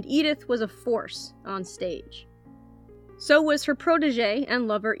 And Édith was a force on stage. So was her protégé and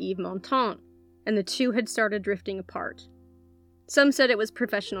lover Yves Montand, and the two had started drifting apart. Some said it was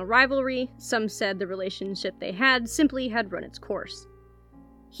professional rivalry, some said the relationship they had simply had run its course.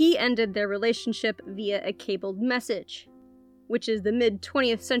 He ended their relationship via a cabled message, which is the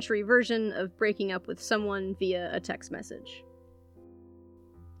mid-20th century version of breaking up with someone via a text message.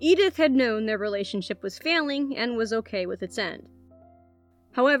 Édith had known their relationship was failing and was okay with its end.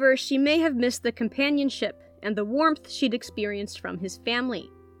 However, she may have missed the companionship and the warmth she'd experienced from his family.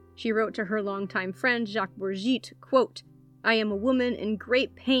 She wrote to her longtime friend Jacques Bourgit, quote, I am a woman in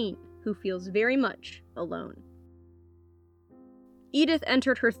great pain who feels very much alone. Édith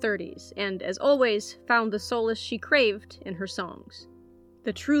entered her 30s and, as always, found the solace she craved in her songs,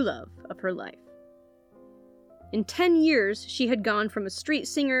 the true love of her life. In 10 years, she had gone from a street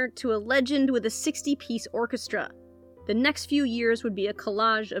singer to a legend with a 60-piece orchestra. The next few years would be a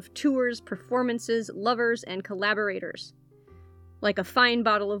collage of tours, performances, lovers, and collaborators. Like a fine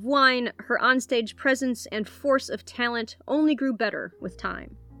bottle of wine, her onstage presence and force of talent only grew better with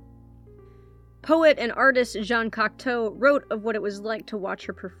time. Poet and artist Jean Cocteau wrote of what it was like to watch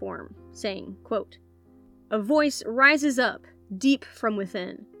her perform, saying, quote, a voice rises up, deep from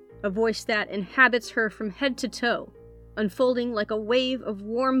within, a voice that inhabits her from head to toe, unfolding like a wave of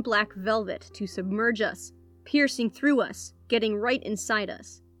warm black velvet to submerge us, piercing through us, getting right inside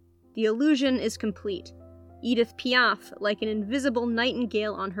us. The illusion is complete. Édith Piaf, like an invisible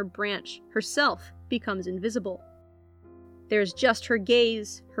nightingale on her branch, herself becomes invisible. There's just her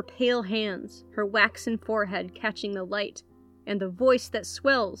gaze, her pale hands, her waxen forehead catching the light, and the voice that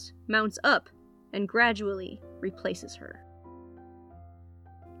swells, mounts up, and gradually replaces her.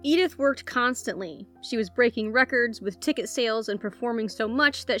 Édith worked constantly. She was breaking records with ticket sales and performing so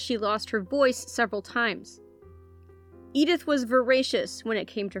much that she lost her voice several times. Édith was voracious when it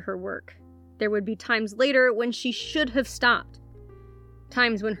came to her work. There would be times later when she should have stopped.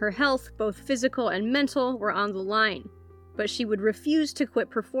 Times when her health, both physical and mental, were on the line. But she would refuse to quit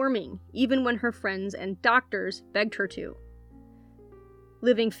performing, even when her friends and doctors begged her to.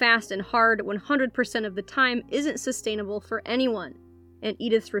 Living fast and hard 100% of the time isn't sustainable for anyone, and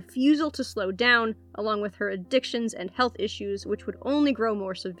Édith's refusal to slow down, along with her addictions and health issues which would only grow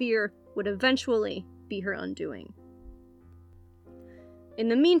more severe, would eventually be her undoing. In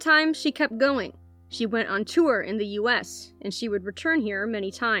the meantime, she kept going. She went on tour in the US, and she would return here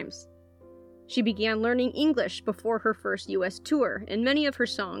many times. She began learning English before her first US tour, and many of her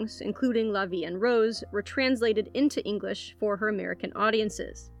songs, including La Vie en Rose, were translated into English for her American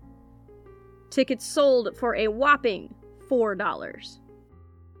audiences. Tickets sold for a whopping $4.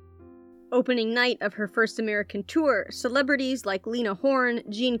 Opening night of her first American tour, celebrities like Lena Horne,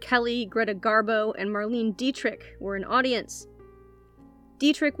 Gene Kelly, Greta Garbo, and Marlene Dietrich were an audience.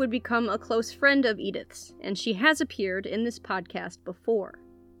 Dietrich would become a close friend of Édith's, and she has appeared in this podcast before.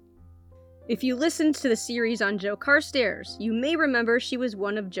 If you listened to the series on Joe Carstairs, you may remember she was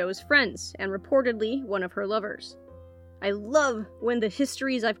one of Joe's friends, and reportedly one of her lovers. I love when the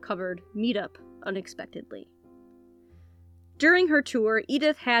histories I've covered meet up unexpectedly. During her tour,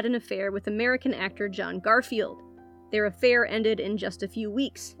 Édith had an affair with American actor John Garfield. Their affair ended in just a few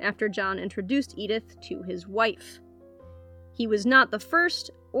weeks after John introduced Édith to his wife. He was not the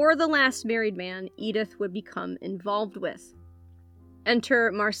first or the last married man Édith would become involved with.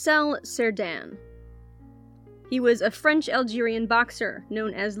 Enter Marcel Cerdan. He was a French-Algerian boxer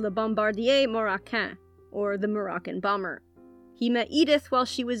known as Le Bombardier Marocain, or the Moroccan Bomber. He met Édith while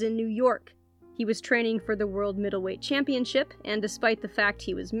she was in New York. He was training for the World Middleweight Championship, and despite the fact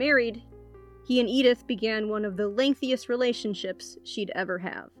he was married, he and Édith began one of the lengthiest relationships she'd ever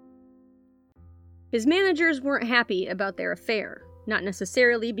have. His managers weren't happy about their affair. not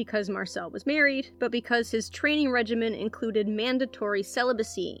necessarily because Marcel was married, but because his training regimen included mandatory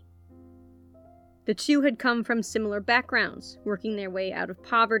celibacy. The two had come from similar backgrounds, working their way out of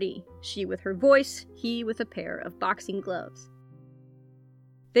poverty, she with her voice, he with a pair of boxing gloves.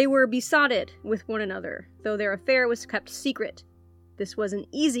 They were besotted with one another, though their affair was kept secret. This wasn't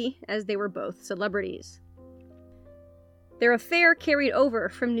easy, as they were both celebrities. Their affair carried over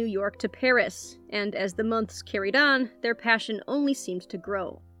from New York to Paris, and as the months carried on, their passion only seemed to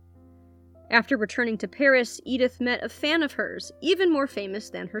grow. After returning to Paris, Edith met a fan of hers, even more famous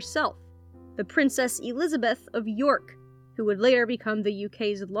than herself, the Princess Elizabeth of York, who would later become the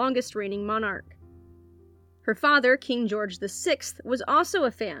UK's longest-reigning monarch. Her father, King George VI, was also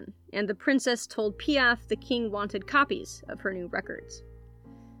a fan, and the princess told Piaf the king wanted copies of her new records.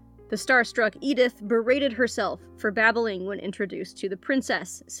 The starstruck Edith berated herself for babbling when introduced to the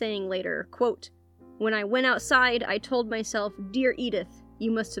princess, saying later, quote, "When I went outside, I told myself, 'Dear Edith,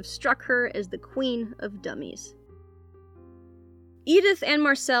 you must have struck her as the queen of dummies.'" Edith and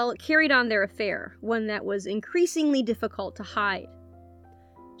Marcel carried on their affair, one that was increasingly difficult to hide.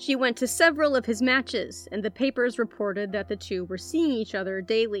 She went to several of his matches, and the papers reported that the two were seeing each other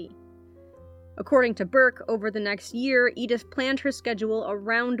daily. According to Burke, over the next year, Edith planned her schedule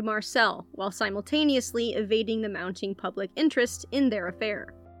around Marcel, while simultaneously evading the mounting public interest in their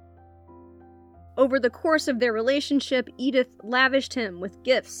affair. Over the course of their relationship, Edith lavished him with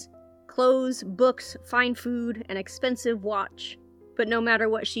gifts, clothes, books, fine food, an expensive watch. But no matter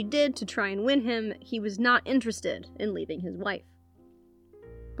what she did to try and win him, he was not interested in leaving his wife.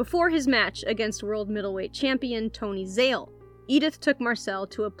 Before his match against world middleweight champion Tony Zale, Edith took Marcel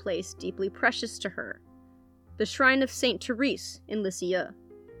to a place deeply precious to her, the Shrine of Saint Therese in Lisieux.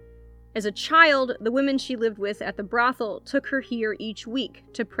 As a child, the women she lived with at the brothel took her here each week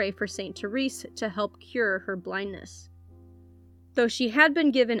to pray for Saint Therese to help cure her blindness. Though she had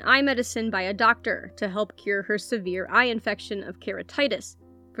been given eye medicine by a doctor to help cure her severe eye infection of keratitis,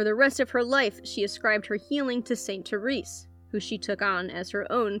 for the rest of her life she ascribed her healing to Saint Therese, who she took on as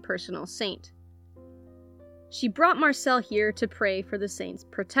her own personal saint. She brought Marcel here to pray for the saint's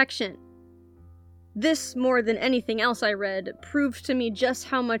protection. This, more than anything else I read, proved to me just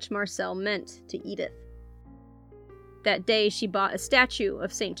how much Marcel meant to Edith. That day she bought a statue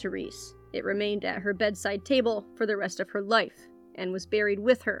of Saint Therese. It remained at her bedside table for the rest of her life, and was buried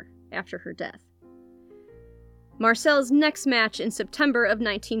with her after her death. Marcel's next match in September of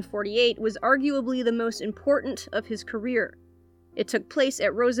 1948 was arguably the most important of his career. It took place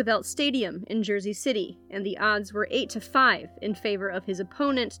at Roosevelt Stadium in Jersey City, and the odds were 8-5 in favor of his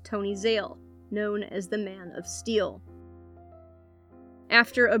opponent, Tony Zale, known as the Man of Steel.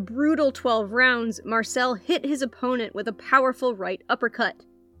 After a brutal 12 rounds, Marcel hit his opponent with a powerful right uppercut.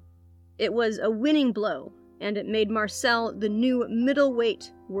 It was a winning blow, and it made Marcel the new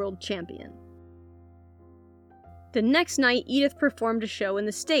middleweight world champion. The next night, Edith performed a show in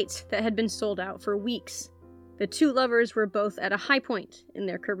the States that had been sold out for weeks. The two lovers were both at a high point in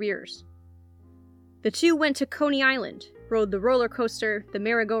their careers. The two went to Coney Island, rode the roller coaster, the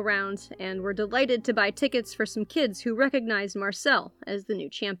merry-go-round, and were delighted to buy tickets for some kids who recognized Marcel as the new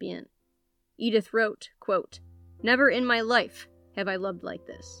champion. Edith wrote, quote, "Never in my life have I loved like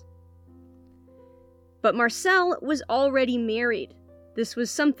this." But Marcel was already married. This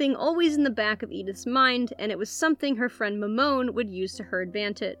was something always in the back of Edith's mind, and it was something her friend Mamone would use to her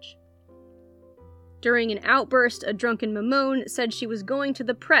advantage. During an outburst, a drunken Mamone said she was going to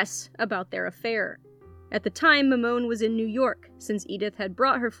the press about their affair. At the time, Mamone was in New York, since Edith had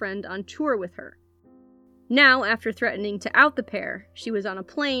brought her friend on tour with her. Now, after threatening to out the pair, she was on a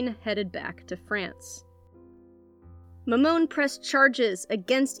plane headed back to France. Mamone pressed charges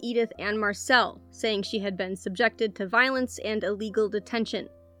against Edith and Marcel, saying she had been subjected to violence and illegal detention.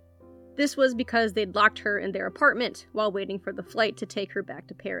 This was because they'd locked her in their apartment while waiting for the flight to take her back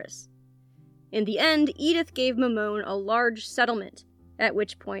to Paris. In the end, Edith gave Mamone a large settlement, at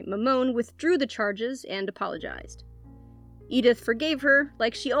which point Mamone withdrew the charges and apologized. Edith forgave her,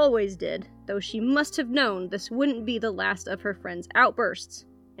 like she always did, though she must have known this wouldn't be the last of her friend's outbursts,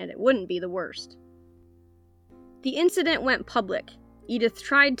 and it wouldn't be the worst. The incident went public. Edith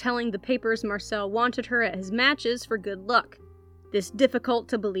tried telling the papers Marcel wanted her at his matches for good luck. This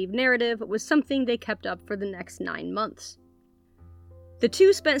difficult-to-believe narrative was something they kept up for the next 9 months. The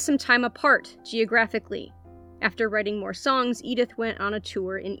two spent some time apart, geographically. After writing more songs, Edith went on a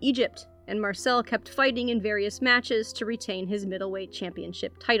tour in Egypt, and Marcel kept fighting in various matches to retain his middleweight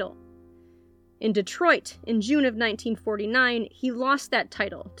championship title. In Detroit, in June of 1949, he lost that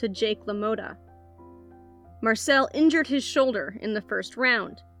title to Jake LaMotta. Marcel injured his shoulder in the first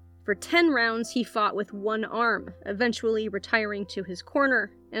round. For 10 rounds, he fought with one arm, eventually retiring to his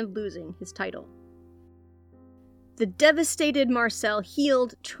corner and losing his title. The devastated Marcel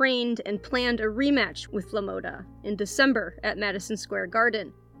healed, trained, and planned a rematch with LaMotta in December at Madison Square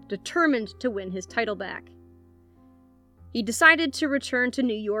Garden, determined to win his title back. He decided to return to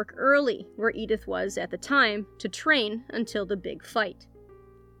New York early, where Édith was at the time, to train until the big fight.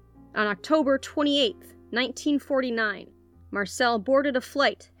 On October 28, 1949, Marcel boarded a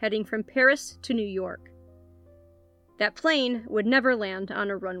flight heading from Paris to New York. That plane would never land on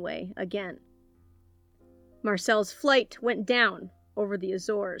a runway again. Marcel's flight went down over the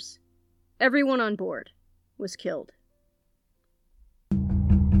Azores. Everyone on board was killed.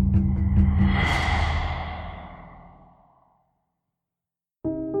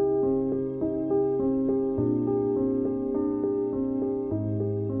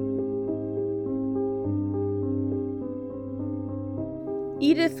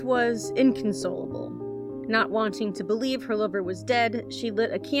 Édith was inconsolable. Not wanting to believe her lover was dead, she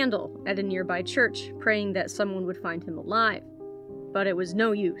lit a candle at a nearby church, praying that someone would find him alive. But it was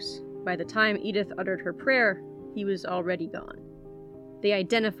no use. By the time Édith uttered her prayer, he was already gone. They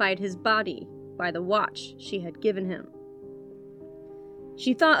identified his body by the watch she had given him.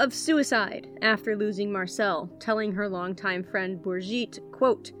 She thought of suicide after losing Marcel, telling her longtime friend Brigitte,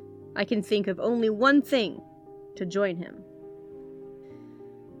 quote, "I can think of only one thing, to join him."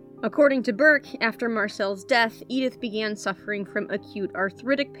 According to Burke, after Marcel's death, Édith began suffering from acute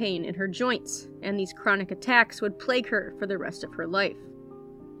arthritic pain in her joints, and these chronic attacks would plague her for the rest of her life.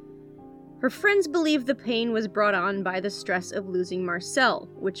 Her friends believe the pain was brought on by the stress of losing Marcel,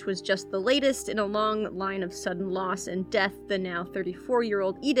 which was just the latest in a long line of sudden loss and death the now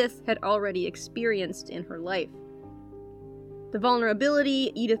 34-year-old Édith had already experienced in her life. The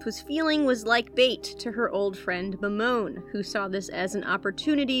vulnerability Édith was feeling was like bait to her old friend Môme, who saw this as an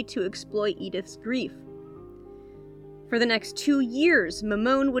opportunity to exploit Édith's grief. For the next 2 years,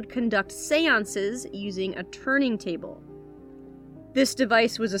 Môme would conduct seances using a turning table. This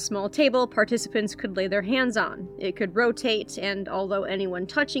device was a small table participants could lay their hands on. It could rotate, and although anyone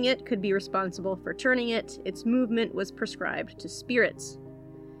touching it could be responsible for turning it, its movement was prescribed to spirits.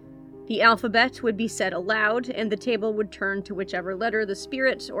 The alphabet would be said aloud, and the table would turn to whichever letter the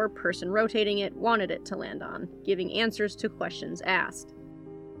spirit or person rotating it wanted it to land on, giving answers to questions asked.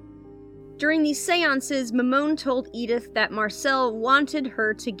 During these seances, Môme told Édith that Marcel wanted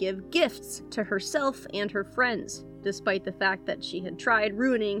her to give gifts to herself and her friends, despite the fact that she had tried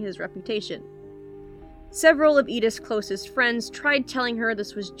ruining his reputation. Several of Édith's closest friends tried telling her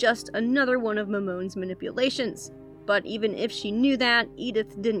this was just another one of Môme's manipulations. But even if she knew that,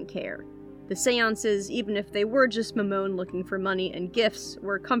 Édith didn't care. The seances, even if they were just Môme looking for money and gifts,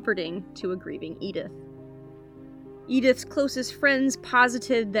 were comforting to a grieving Édith. Édith's closest friends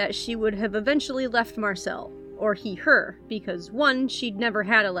posited that she would have eventually left Marcel, or he her, because 1, she'd never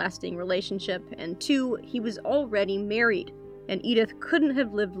had a lasting relationship, and 2, he was already married, and Édith couldn't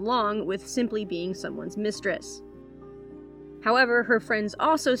have lived long with simply being someone's mistress. However, her friends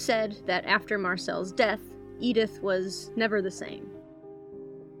also said that after Marcel's death, Édith was never the same.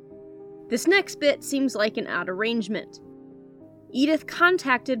 This next bit seems like an odd arrangement. Édith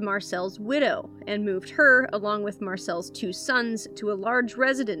contacted Marcel's widow and moved her, along with Marcel's 2 sons, to a large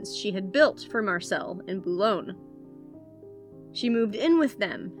residence she had built for Marcel in Boulogne. She moved in with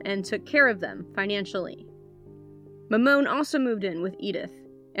them and took care of them financially. Môme also moved in with Édith,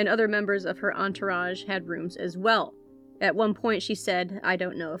 and other members of her entourage had rooms as well. At one point she said, "I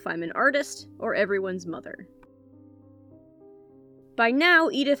don't know if I'm an artist or everyone's mother." By now,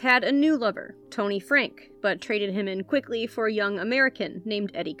 Édith had a new lover, Tony Frank, but traded him in quickly for a young American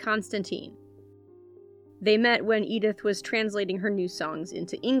named Eddie Constantine. They met when Édith was translating her new songs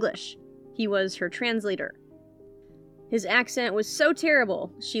into English. He was her translator. His accent was so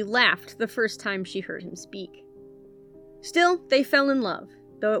terrible, she laughed the first time she heard him speak. Still, they fell in love,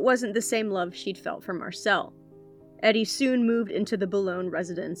 though it wasn't the same love she'd felt for Marcel. Eddie soon moved into the Boulogne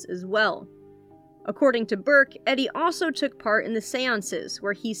residence as well. According to Burke, Eddie also took part in the seances,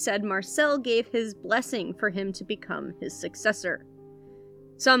 where he said Marcel gave his blessing for him to become his successor.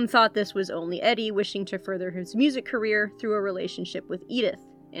 Some thought this was only Eddie wishing to further his music career through a relationship with Édith,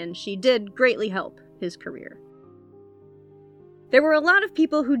 and she did greatly help his career. There were a lot of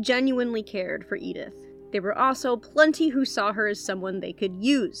people who genuinely cared for Édith. There were also plenty who saw her as someone they could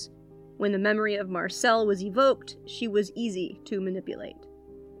use. When the memory of Marcel was evoked, she was easy to manipulate.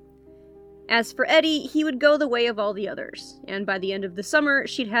 As for Eddie, he would go the way of all the others, and by the end of the summer,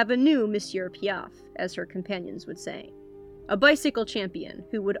 she'd have a new Monsieur Piaf, as her companions would say. A bicycle champion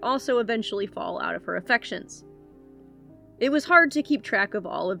who would also eventually fall out of her affections. It was hard to keep track of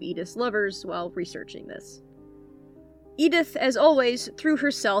all of Edith's lovers while researching this. Édith, as always, threw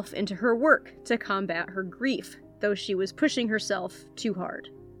herself into her work to combat her grief, though she was pushing herself too hard.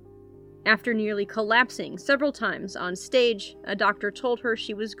 After nearly collapsing several times on stage, a doctor told her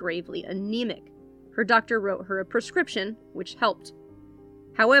she was gravely anemic. Her doctor wrote her a prescription, which helped.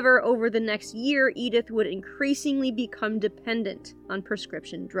 However, over the next year, Édith would increasingly become dependent on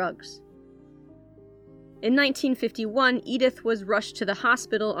prescription drugs. In 1951, Édith was rushed to the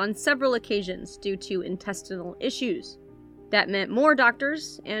hospital on several occasions due to intestinal issues. That meant more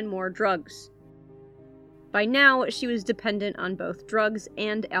doctors and more drugs. By now, she was dependent on both drugs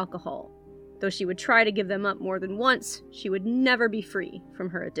and alcohol. Though she would try to give them up more than once, she would never be free from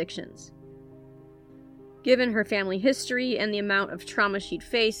her addictions. Given her family history and the amount of trauma she'd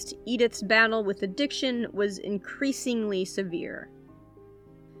faced, Édith's battle with addiction was increasingly severe.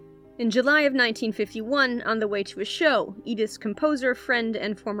 In July of 1951, on the way to a show, Édith's composer, friend,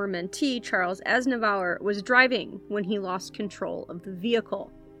 and former mentee, Charles Aznavour, was driving when he lost control of the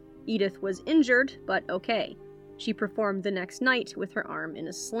vehicle. Édith was injured, but okay. She performed the next night with her arm in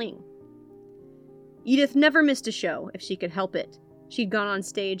a sling. Édith never missed a show if she could help it. She'd gone on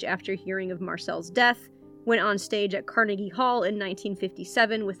stage after hearing of Marcel's death, went on stage at Carnegie Hall in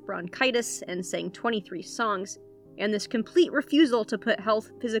 1957 with bronchitis and sang 23 songs, and this complete refusal to put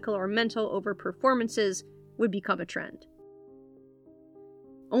health, physical or mental, over performances would become a trend.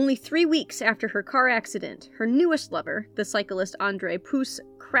 Only 3 weeks after her car accident, her newest lover, the cyclist André Pousse,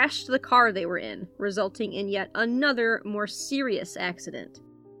 crashed the car they were in, resulting in yet another, more serious accident.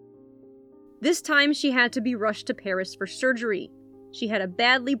 This time she had to be rushed to Paris for surgery. She had a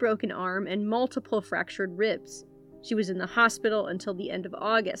badly broken arm and multiple fractured ribs. She was in the hospital until the end of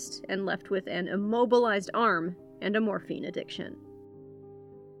August and left with an immobilized arm and a morphine addiction.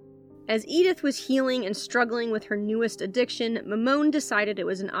 As Édith was healing and struggling with her newest addiction, Môme decided it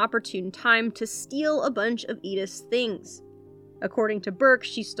was an opportune time to steal a bunch of Édith's things. According to Burke,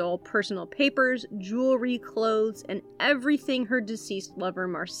 she stole personal papers, jewelry, clothes, and everything her deceased lover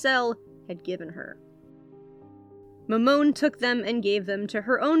Marcel had given her. Môme took them and gave them to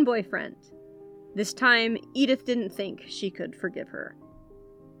her own boyfriend. This time, Édith didn't think she could forgive her.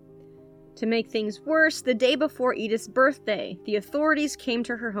 To make things worse, the day before Édith's birthday, the authorities came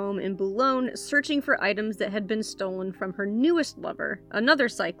to her home in Boulogne searching for items that had been stolen from her newest lover, another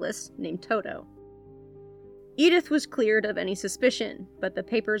cyclist named Toto. Édith was cleared of any suspicion, but the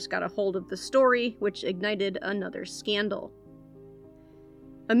papers got a hold of the story, which ignited another scandal.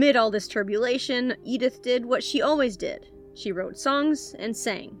 Amid all this turbulation, Édith did what she always did. She wrote songs and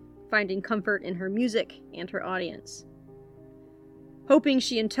sang, finding comfort in her music and her audience. Hoping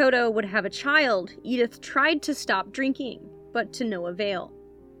she and Toto would have a child, Édith tried to stop drinking, but to no avail.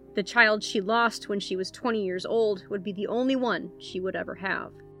 The child she lost when she was 20 years old would be the only one she would ever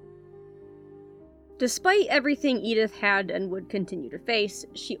have. Despite everything Édith had and would continue to face,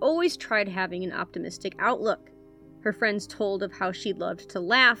 she always tried having an optimistic outlook. Her friends told of how she loved to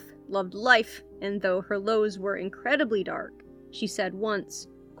laugh, loved life, and though her lows were incredibly dark, she said once,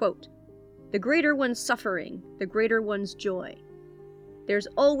 quote, "The greater one's suffering, the greater one's joy. There's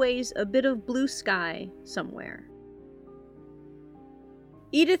always a bit of blue sky somewhere."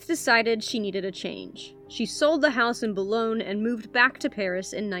 Édith decided she needed a change. She sold the house in Boulogne and moved back to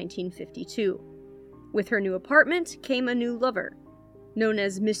Paris in 1952. With her new apartment came a new lover. Known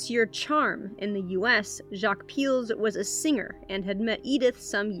as Monsieur Charme in the US, Jacques Piels was a singer and had met Édith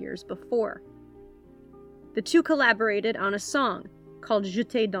some years before. The two collaborated on a song called Je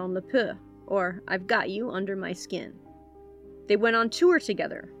t'ai dans le peu, or I've Got You Under My Skin. They went on tour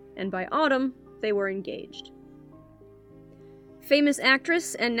together, and by autumn, they were engaged. Famous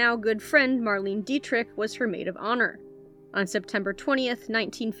actress and now good friend Marlene Dietrich was her maid of honor. On September 20th,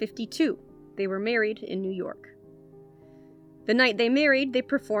 1952, they were married in New York. The night they married, they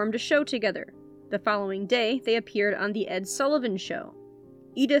performed a show together. The following day, they appeared on The Ed Sullivan Show.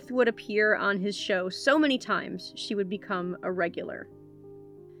 Édith would appear on his show so many times, she would become a regular.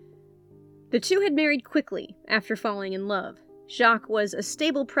 The two had married quickly after falling in love. Jacques was a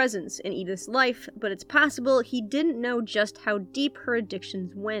stable presence in Édith's life, but it's possible he didn't know just how deep her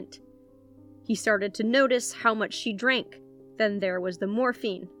addictions went. He started to notice how much she drank. Then there was the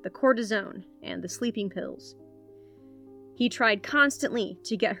morphine, the cortisone, and the sleeping pills. He tried constantly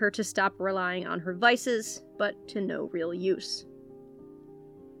to get her to stop relying on her vices, but to no real use.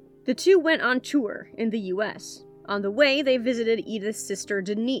 The two went on tour in the US. On the way, they visited Édith's sister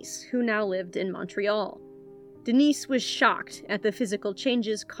Denise, who now lived in Montreal. Denise was shocked at the physical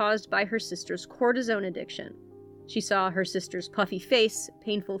changes caused by her sister's cortisone addiction. She saw her sister's puffy face,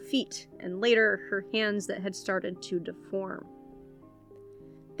 painful feet, and later her hands that had started to deform.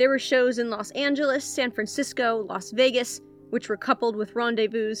 There were shows in Los Angeles, San Francisco, Las Vegas, which were coupled with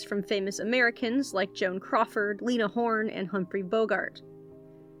rendezvous from famous Americans like Joan Crawford, Lena Horne, and Humphrey Bogart.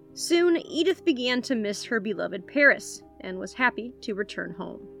 Soon, Édith began to miss her beloved Paris, and was happy to return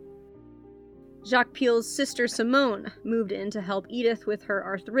home. Jacques Piel's sister Simone moved in to help Édith with her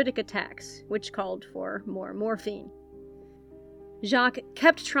arthritic attacks, which called for more morphine. Jacques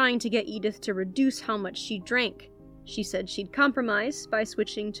kept trying to get Édith to reduce how much she drank. She said she'd compromise by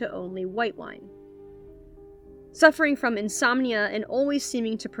switching to only white wine. Suffering from insomnia and always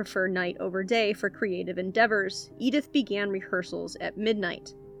seeming to prefer night over day for creative endeavors, Édith began rehearsals at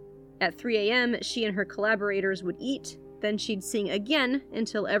midnight. At 3 a.m., she and her collaborators would eat, then she'd sing again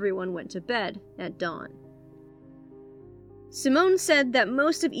until everyone went to bed at dawn. Simone said that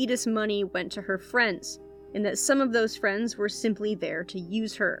most of Édith's money went to her friends, and that some of those friends were simply there to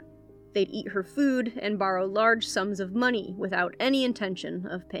use her. They'd eat her food and borrow large sums of money without any intention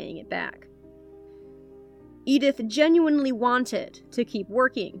of paying it back. Édith genuinely wanted to keep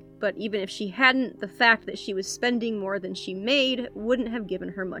working, but even if she hadn't, the fact that she was spending more than she made wouldn't have given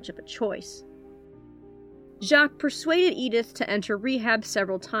her much of a choice. Jacques persuaded Édith to enter rehab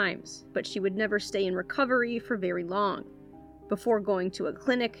several times, but she would never stay in recovery for very long. Before going to a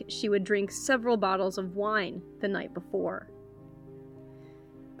clinic, she would drink several bottles of wine the night before.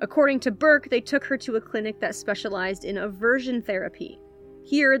 According to Burke, they took her to a clinic that specialized in aversion therapy.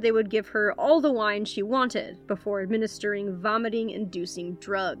 Here, they would give her all the wine she wanted before administering vomiting-inducing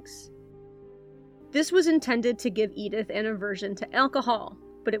drugs. This was intended to give Édith an aversion to alcohol,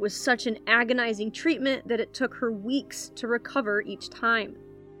 but it was such an agonizing treatment that it took her weeks to recover each time.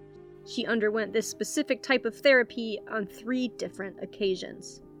 She underwent this specific type of therapy on 3 different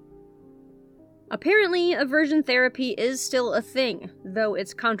occasions. Apparently, aversion therapy is still a thing, though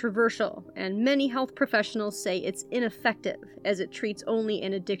it's controversial, and many health professionals say it's ineffective, as it treats only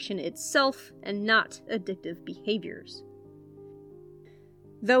an addiction itself and not addictive behaviors.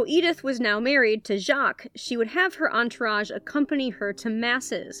 Though Édith was now married to Jacques, she would have her entourage accompany her to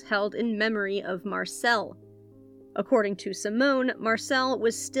masses held in memory of Marcel. According to Simone, Marcel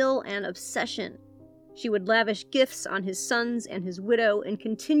was still an obsession. She would lavish gifts on his sons and his widow and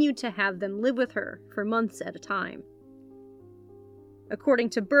continued to have them live with her for months at a time.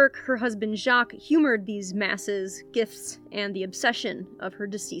 According to Burke, her husband Jacques humored these masses, gifts, and the obsession of her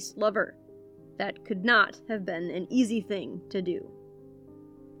deceased lover. That could not have been an easy thing to do.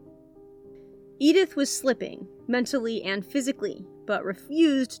 Édith was slipping, mentally and physically, but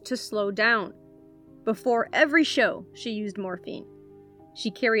refused to slow down. Before every show, she used morphine. She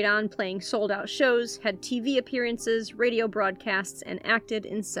carried on playing sold-out shows, had TV appearances, radio broadcasts, and acted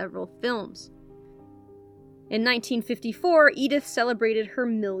in several films. In 1954, Édith celebrated her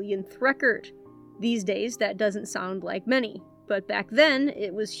millionth record. These days, that doesn't sound like many, but back then,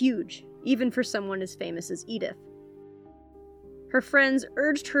 it was huge, even for someone as famous as Édith. Her friends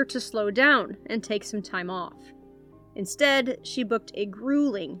urged her to slow down and take some time off. Instead, she booked a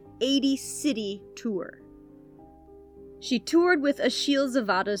grueling 80-city tour. She toured with Achille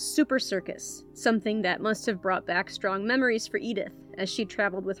Zavada's Super Circus, something that must have brought back strong memories for Édith, as she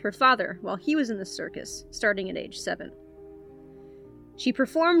traveled with her father while he was in the circus, starting at age 7. She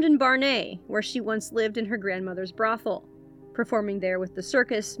performed in Barnet, where she once lived in her grandmother's brothel. Performing there with the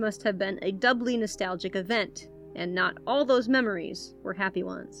circus must have been a doubly nostalgic event, and not all those memories were happy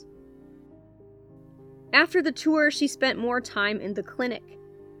ones. After the tour, she spent more time in the clinic.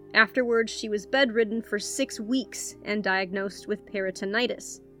 Afterwards, she was bedridden for 6 weeks and diagnosed with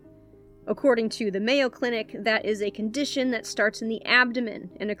peritonitis. According to the Mayo Clinic, that is a condition that starts in the abdomen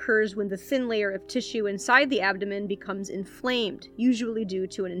and occurs when the thin layer of tissue inside the abdomen becomes inflamed, usually due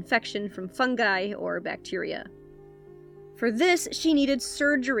to an infection from fungi or bacteria. For this, she needed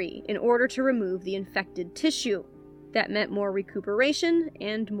surgery in order to remove the infected tissue. That meant more recuperation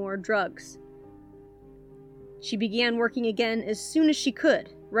and more drugs. She began working again as soon as she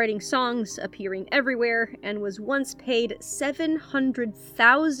could, writing songs, appearing everywhere, and was once paid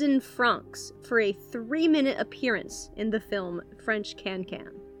 700,000 francs for a 3-minute appearance in the film French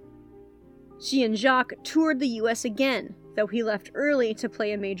Can-Can. She and Jacques toured the US again, though he left early to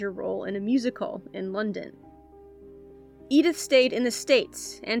play a major role in a musical in London. Édith stayed in the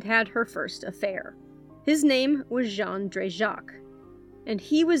States and had her first affair. His name was Jean Dréjac, and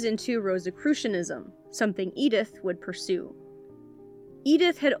he was into Rosicrucianism, something Édith would pursue.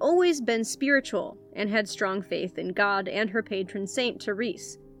 Édith had always been spiritual and had strong faith in God and her patron saint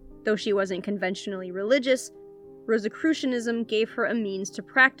Therese. Though she wasn't conventionally religious, Rosicrucianism gave her a means to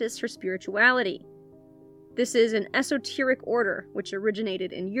practice her spirituality. This is an esoteric order which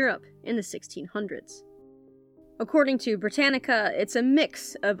originated in Europe in the 1600s. According to Britannica, it's a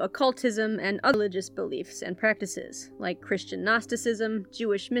mix of occultism and other religious beliefs and practices, like Christian Gnosticism,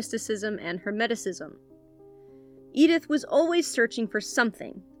 Jewish mysticism, and Hermeticism. Edith was always searching for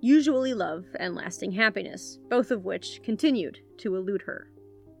something, usually love and lasting happiness, both of which continued to elude her.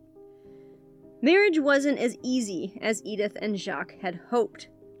 Marriage wasn't as easy as Edith and Jacques had hoped.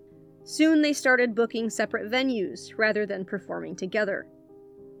 Soon they started booking separate venues rather than performing together.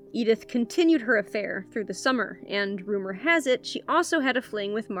 Edith continued her affair through the summer, and rumor has it she also had a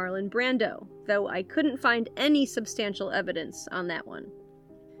fling with Marlon Brando, though I couldn't find any substantial evidence on that one.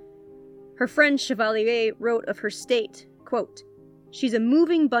 Her friend Chevalier wrote of her state, quote, "She's a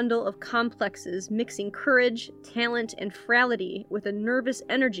moving bundle of complexes mixing courage, talent, and frailty with a nervous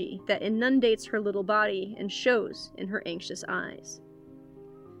energy that inundates her little body and shows in her anxious eyes."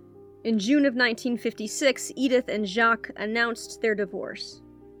 In June of 1956, Edith and Jacques announced their divorce.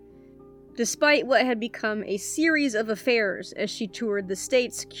 Despite what had become a series of affairs as she toured the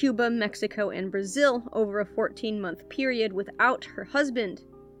States, Cuba, Mexico, and Brazil over a 14-month period without her husband,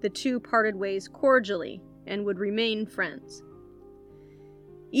 the two parted ways cordially and would remain friends.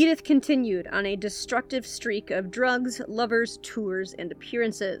 Edith continued on a destructive streak of drugs, lovers, tours, and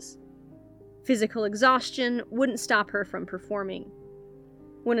appearances. Physical exhaustion wouldn't stop her from performing.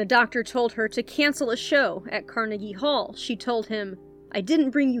 When a doctor told her to cancel a show at Carnegie Hall, she told him, "I didn't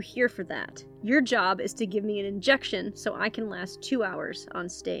bring you here for that. Your job is to give me an injection so I can last 2 hours on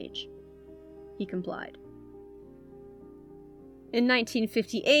stage." He complied. In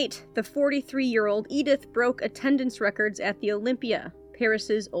 1958, the 43-year-old Edith broke attendance records at the Olympia,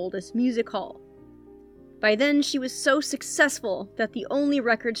 Paris's oldest music hall. By then, she was so successful that the only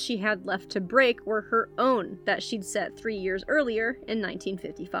records she had left to break were her own that she'd set 3 years earlier in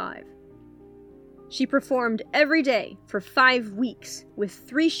 1955. She performed every day for 5 weeks, with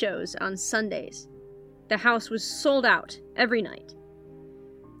 3 shows on Sundays. The house was sold out every night.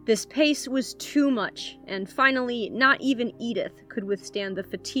 This pace was too much, and finally, not even Edith could withstand the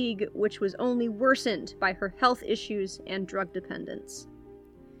fatigue, which was only worsened by her health issues and drug dependence.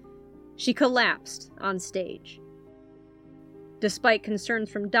 She collapsed on stage. Despite concerns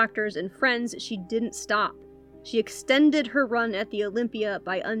from doctors and friends, she didn't stop. She extended her run at the Olympia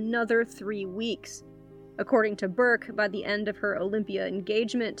by another 3 weeks. According to Burke, by the end of her Olympia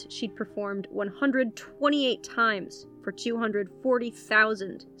engagement, she'd performed 128 times for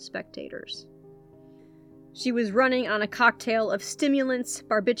 240,000 spectators. She was running on a cocktail of stimulants,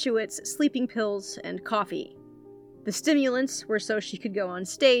 barbiturates, sleeping pills, and coffee. The stimulants were so she could go on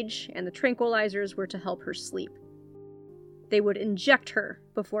stage, and the tranquilizers were to help her sleep. They would inject her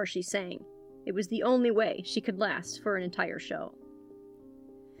before she sang. It was the only way she could last for an entire show.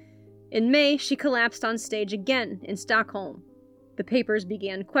 In May, she collapsed on stage again in Stockholm. The papers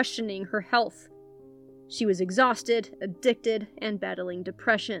began questioning her health. She was exhausted, addicted, and battling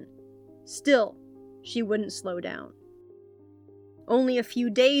depression. Still, she wouldn't slow down. Only a few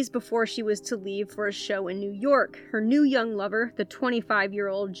days before she was to leave for a show in New York, her new young lover, the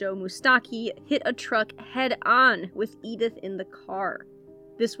 25-year-old Joe Mustaki, hit a truck head-on with Edith in the car.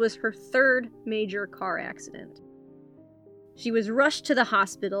 This was her 3rd major car accident. She was rushed to the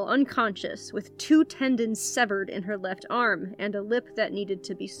hospital unconscious, with 2 tendons severed in her left arm and a lip that needed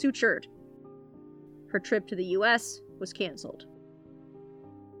to be sutured. Her trip to the US was canceled.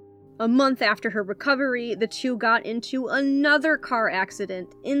 A month after her recovery, the two got into another car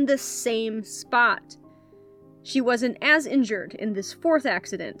accident in the same spot. She wasn't as injured in this 4th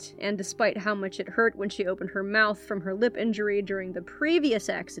accident, and despite how much it hurt when she opened her mouth from her lip injury during the previous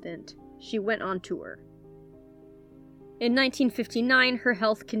accident, she went on tour. In 1959, her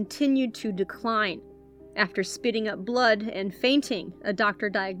health continued to decline. After spitting up blood and fainting, a doctor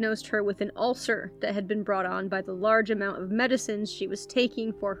diagnosed her with an ulcer that had been brought on by the large amount of medicines she was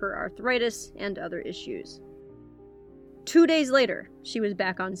taking for her arthritis and other issues. 2 days later, she was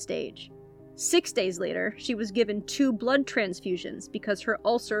back on stage. 6 days later, she was given 2 blood transfusions because her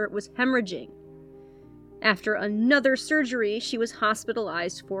ulcer was hemorrhaging. After another surgery, she was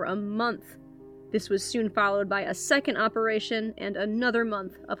hospitalized for a month. This was soon followed by a second operation and another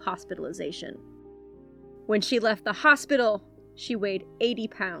month of hospitalization. When she left the hospital, she weighed 80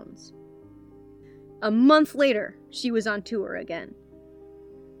 pounds. A month later, she was on tour again.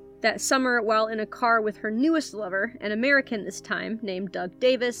 That summer, while in a car with her newest lover, an American this time, named Doug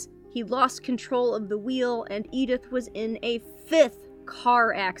Davis, he lost control of the wheel and Edith was in a 5th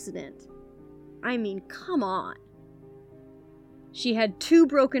car accident. I mean, come on. She had 2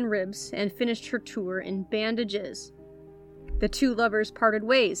 broken ribs and finished her tour in bandages. The two lovers parted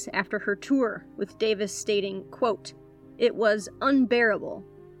ways after her tour, with Davis stating, quote, "It was unbearable.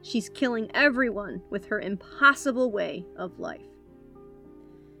 She's killing everyone with her impossible way of life."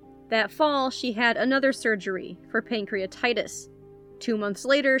 That fall, she had another surgery for pancreatitis. 2 months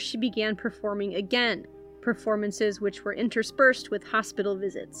later, she began performing again, performances which were interspersed with hospital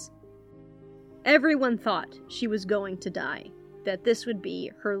visits. Everyone thought she was going to die, that this would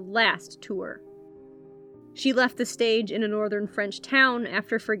be her last tour. She left the stage in a northern French town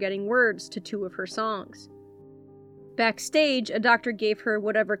after forgetting words to 2 of her songs. Backstage, a doctor gave her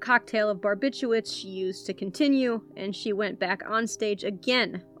whatever cocktail of barbiturates she used to continue, and she went back on stage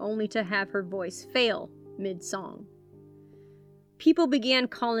again, only to have her voice fail mid-song. People began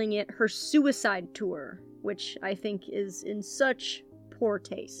calling it her suicide tour, which I think is in such poor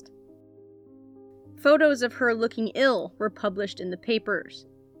taste. Photos of her looking ill were published in the papers.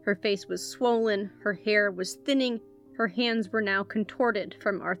 Her face was swollen, her hair was thinning, her hands were now contorted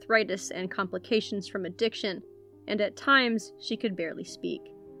from arthritis and complications from addiction, and at times she could barely speak.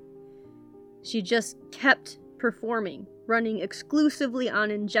 She just kept performing, running exclusively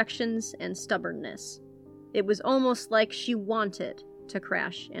on injections and stubbornness. It was almost like she wanted to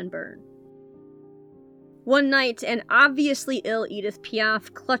crash and burn. One night, an obviously ill Édith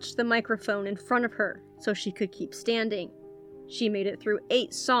Piaf clutched the microphone in front of her so she could keep standing. She made it through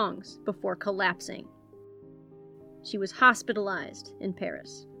 8 songs before collapsing. She was hospitalized in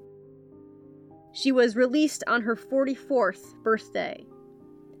Paris. She was released on her 44th birthday.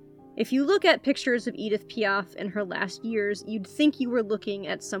 If you look at pictures of Édith Piaf in her last years, you'd think you were looking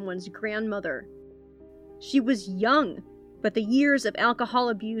at someone's grandmother. She was young, but the years of alcohol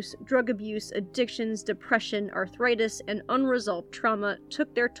abuse, drug abuse, addictions, depression, arthritis, and unresolved trauma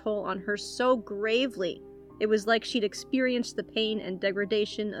took their toll on her so gravely. It was like she'd experienced the pain and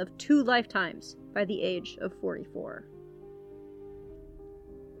degradation of 2 lifetimes by the age of 44.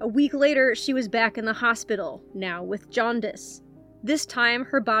 A week later, she was back in the hospital, now with jaundice. This time,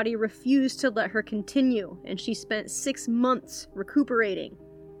 her body refused to let her continue, and she spent 6 months recuperating.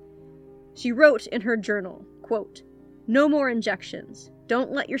 She wrote in her journal, quote, "No more injections.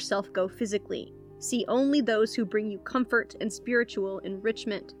 Don't let yourself go physically. See only those who bring you comfort and spiritual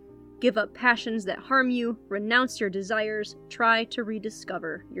enrichment. Give up passions that harm you, renounce your desires, try to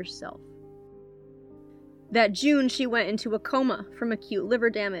rediscover yourself." That June, she went into a coma from acute liver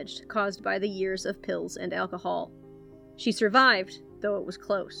damage caused by the years of pills and alcohol. She survived, though it was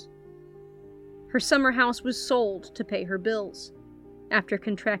close. Her summer house was sold to pay her bills. After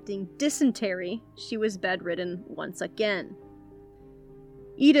contracting dysentery, she was bedridden once again.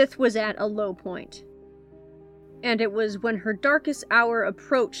 Édith was at a low point. And it was when her darkest hour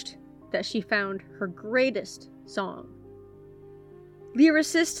approached that she found her greatest song.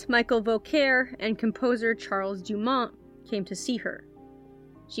 Lyricist Michael Vauquer and composer Charles Dumont came to see her.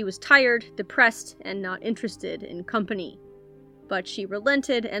 She was tired, depressed, and not interested in company. But she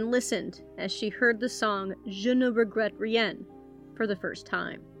relented and listened as she heard the song Je ne regrette rien for the first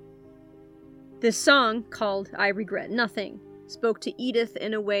time. This song, called I Regret Nothing, spoke to Édith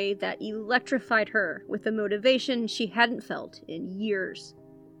in a way that electrified her with a motivation she hadn't felt in years.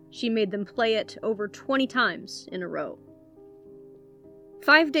 She made them play it over 20 times in a row.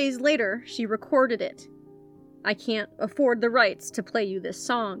 5 days later, she recorded it. I can't afford the rights to play you this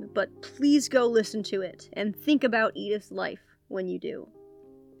song, but please go listen to it and think about Édith's life when you do.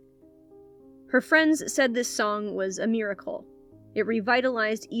 Her friends said this song was a miracle. It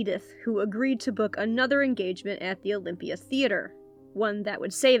revitalized Édith, who agreed to book another engagement at the Olympia Theater, one that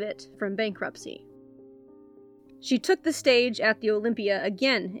would save it from bankruptcy. She took the stage at the Olympia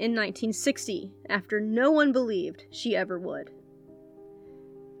again in 1960, after no one believed she ever would.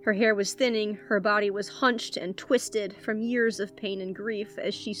 Her hair was thinning, her body was hunched and twisted from years of pain and grief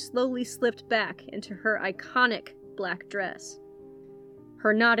as she slowly slipped back into her iconic black dress.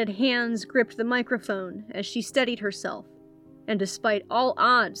 Her knotted hands gripped the microphone as she steadied herself, and despite all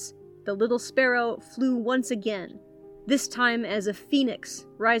odds, the Little Sparrow flew once again, this time as a phoenix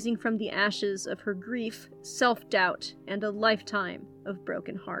rising from the ashes of her grief, self-doubt, and a lifetime of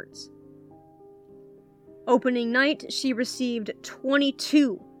broken hearts. Opening night, she received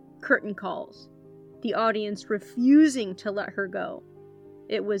 22 curtain calls, the audience refusing to let her go.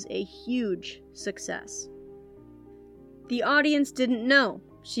 It was a huge success. The audience didn't know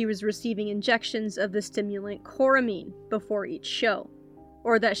she was receiving injections of the stimulant choramine before each show,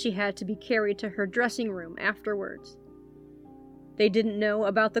 or that she had to be carried to her dressing room afterwards. They didn't know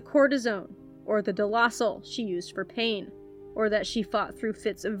about the cortisone, or the Dilausol she used for pain, or that she fought through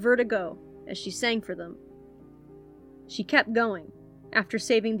fits of vertigo as she sang for them. She kept going. After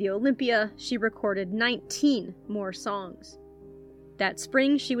saving the Olympia, she recorded 19 more songs. That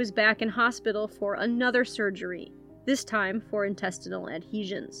spring, she was back in hospital for another surgery, this time for intestinal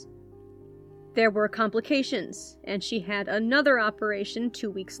adhesions. There were complications, and she had another operation 2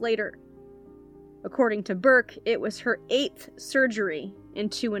 weeks later. According to Burke, it was her 8th surgery in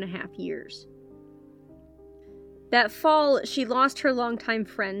 2.5 years. That fall, she lost her longtime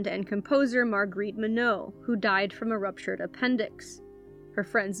friend and composer Marguerite Minot, who died from a ruptured appendix. Her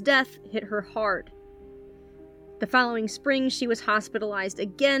friend's death hit her hard. The following spring, she was hospitalized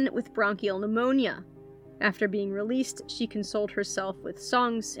again with bronchial pneumonia. After being released, she consoled herself with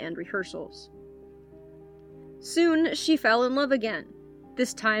songs and rehearsals. Soon, she fell in love again.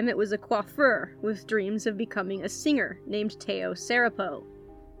 This time it was a coiffeur with dreams of becoming a singer named Teo Sarapo.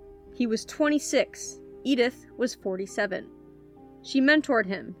 He was 26, Édith was 47. She mentored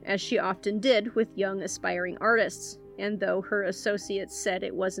him, as she often did with young aspiring artists, and though her associates said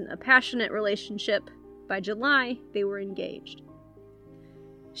it wasn't a passionate relationship, by July they were engaged.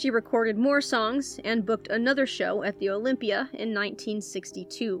 She recorded more songs and booked another show at the Olympia in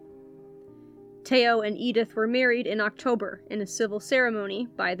 1962. Teo and Édith were married in October in a civil ceremony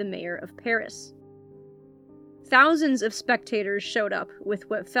by the mayor of Paris. Thousands of spectators showed up, with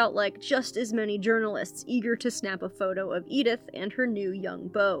what felt like just as many journalists eager to snap a photo of Édith and her new young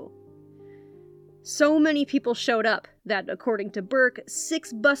beau. So many people showed up that, according to Burke,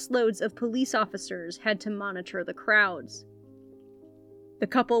 6 busloads of police officers had to monitor the crowds. The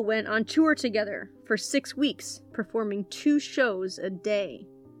couple went on tour together for 6 weeks, performing 2 shows a day.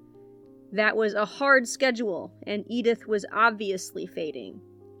 That was a hard schedule, and Édith was obviously fading.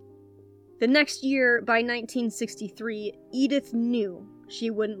 The next year, by 1963, Édith knew she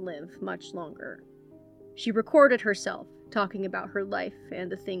wouldn't live much longer. She recorded herself, talking about her life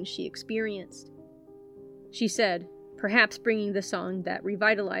and the things she experienced. She said, perhaps bringing the song that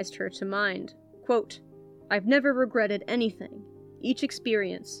revitalized her to mind, quote, "I've never regretted anything. Each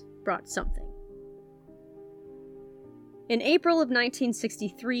experience brought something." In April of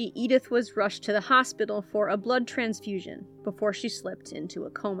 1963, Édith was rushed to the hospital for a blood transfusion before she slipped into a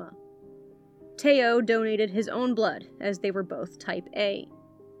coma. Teo donated his own blood, as they were both type A.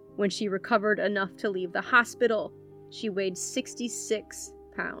 When she recovered enough to leave the hospital, she weighed 66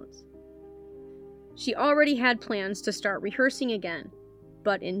 pounds. She already had plans to start rehearsing again,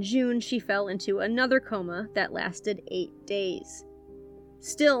 but in June she fell into another coma that lasted 8 days.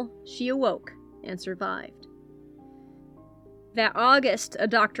 Still, she awoke and survived. That August, a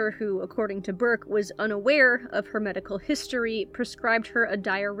doctor who, according to Burke, was unaware of her medical history, prescribed her a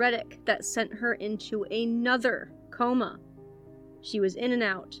diuretic that sent her into another coma. She was in and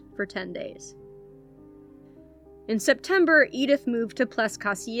out for 10 days. In September, Édith moved to Place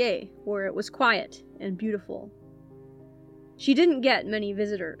Cassier, where it was quiet and beautiful. She didn't get many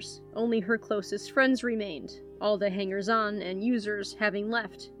visitors, only her closest friends remained, all the hangers-on and users having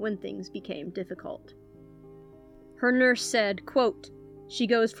left when things became difficult. Her nurse said, quote, "She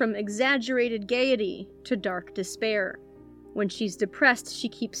goes from exaggerated gaiety to dark despair. When she's depressed, she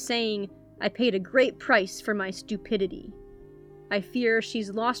keeps saying, 'I paid a great price for my stupidity.' I fear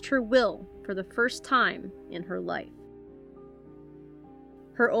she's lost her will for the first time in her life."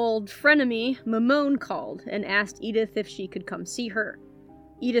 Her old frenemy, Mamone, called and asked Édith if she could come see her.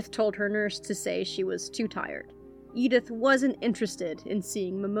 Édith told her nurse to say she was too tired. Édith wasn't interested in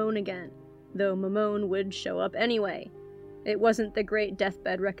seeing Mamone again, though Mamone would show up anyway. It wasn't the great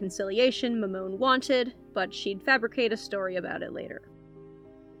deathbed reconciliation Mamone wanted, but she'd fabricate a story about it later.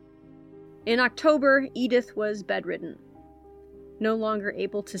 In October, Édith was bedridden. No longer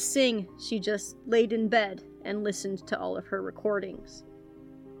able to sing, she just laid in bed and listened to all of her recordings.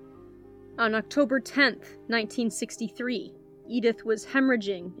 On October 10th, 1963, Édith was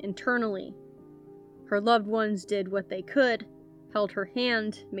hemorrhaging internally. Her loved ones did what they could, held her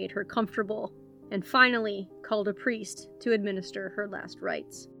hand, made her comfortable, and finally called a priest to administer her last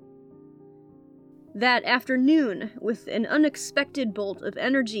rites. That afternoon, with an unexpected bolt of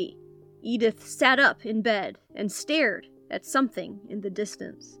energy, Édith sat up in bed and stared at something in the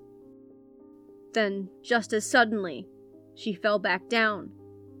distance. Then, just as suddenly, she fell back down,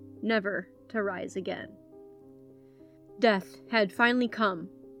 never to rise again. Death had finally come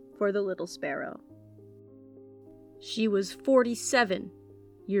for the Little Sparrow. She was 47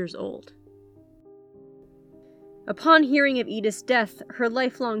 years old. Upon hearing of Édith's death, her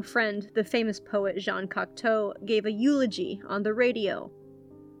lifelong friend, the famous poet Jean Cocteau, gave a eulogy on the radio.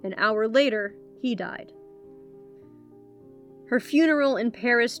 An hour later, he died. Her funeral in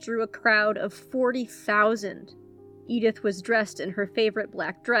Paris drew a crowd of 40,000. Édith was dressed in her favorite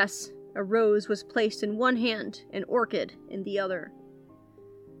black dress. A rose was placed in one hand, an orchid in the other.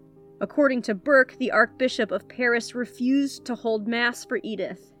 According to Burke, the Archbishop of Paris refused to hold Mass for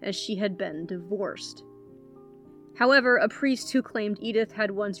Edith, as she had been divorced. However, a priest who claimed Edith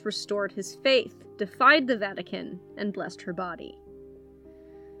had once restored his faith defied the Vatican and blessed her body.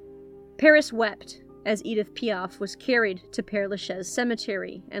 Paris wept as Édith Piaf was carried to Père Lachaise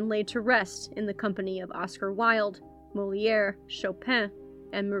Cemetery and laid to rest in the company of Oscar Wilde, Molière, Chopin,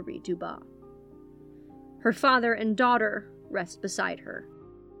 and Marie Dubois. Her father and daughter rest beside her.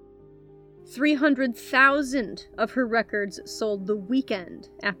 300,000 of her records sold the weekend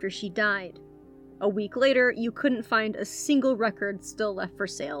after she died. A week later, you couldn't find a single record still left for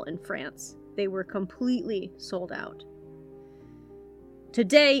sale in France. They were completely sold out.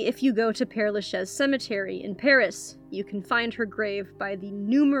 Today, if you go to Père Lachaise Cemetery in Paris, you can find her grave by the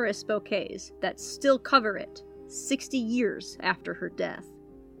numerous bouquets that still cover it 60 years after her death.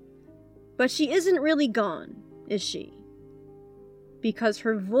 But she isn't really gone, is she? Because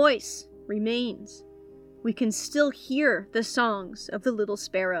her voice remains. We can still hear the songs of the Little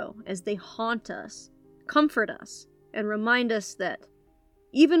Sparrow as they haunt us, comfort us, and remind us that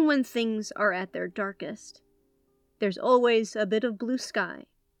even when things are at their darkest, there's always a bit of blue sky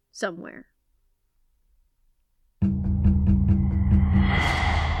somewhere.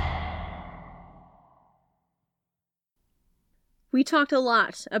 We talked a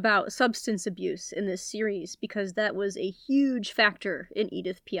lot about substance abuse in this series because that was a huge factor in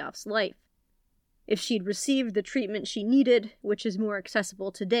Édith Piaf's life. If she'd received the treatment she needed, which is more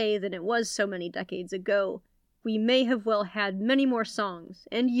accessible today than it was so many decades ago, we may have well had many more songs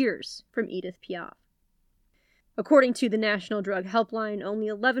and years from Édith Piaf. According to the National Drug Helpline, only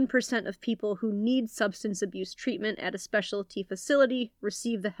 11% of people who need substance abuse treatment at a specialty facility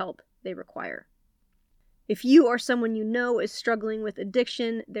receive the help they require. If you or someone you know is struggling with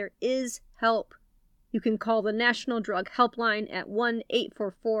addiction, there is help. You can call the National Drug Helpline at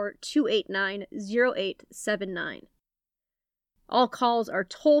 1-844-289-0879. All calls are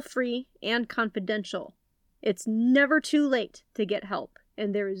toll-free and confidential. It's never too late to get help,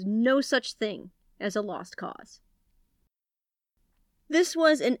 and there is no such thing as a lost cause. This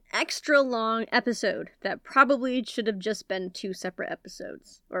was an extra long episode that probably should have just been 2 separate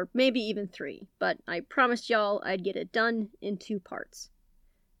episodes, or maybe even 3, but I promised y'all I'd get it done in 2 parts.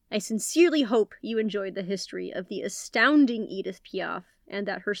 I sincerely hope you enjoyed the history of the astounding Édith Piaf, and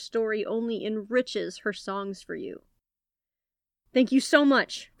that her story only enriches her songs for you. Thank you so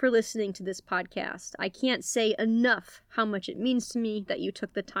much for listening to this podcast. I can't say enough how much it means to me that you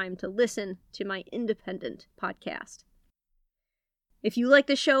took the time to listen to my independent podcast. If you like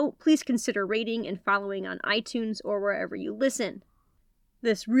the show, please consider rating and following on iTunes or wherever you listen.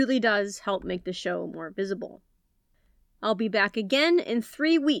 This really does help make the show more visible. I'll be back again in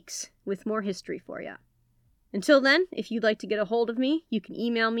 3 weeks with more history for you. Until then, if you'd like to get a hold of me, you can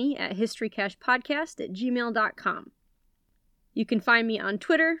email me at historycashpodcast@gmail.com. You can find me on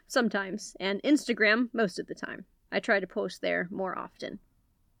Twitter sometimes, and Instagram most of the time. I try to post there more often.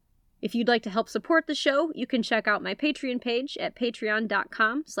 If you'd like to help support the show, you can check out my Patreon page at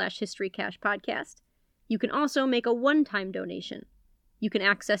patreon.com/historycashpodcast. You can also make a one-time donation. You can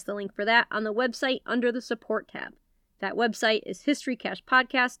access the link for that on the website under the support tab. That website is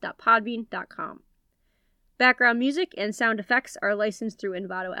historycashpodcast.podbean.com. Background music and sound effects are licensed through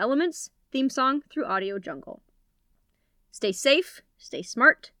Envato Elements, theme song through Audio Jungle. Stay safe, stay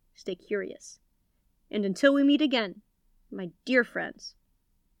smart, stay curious. And until we meet again, my dear friends,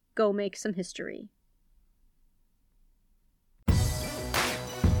 go make some history.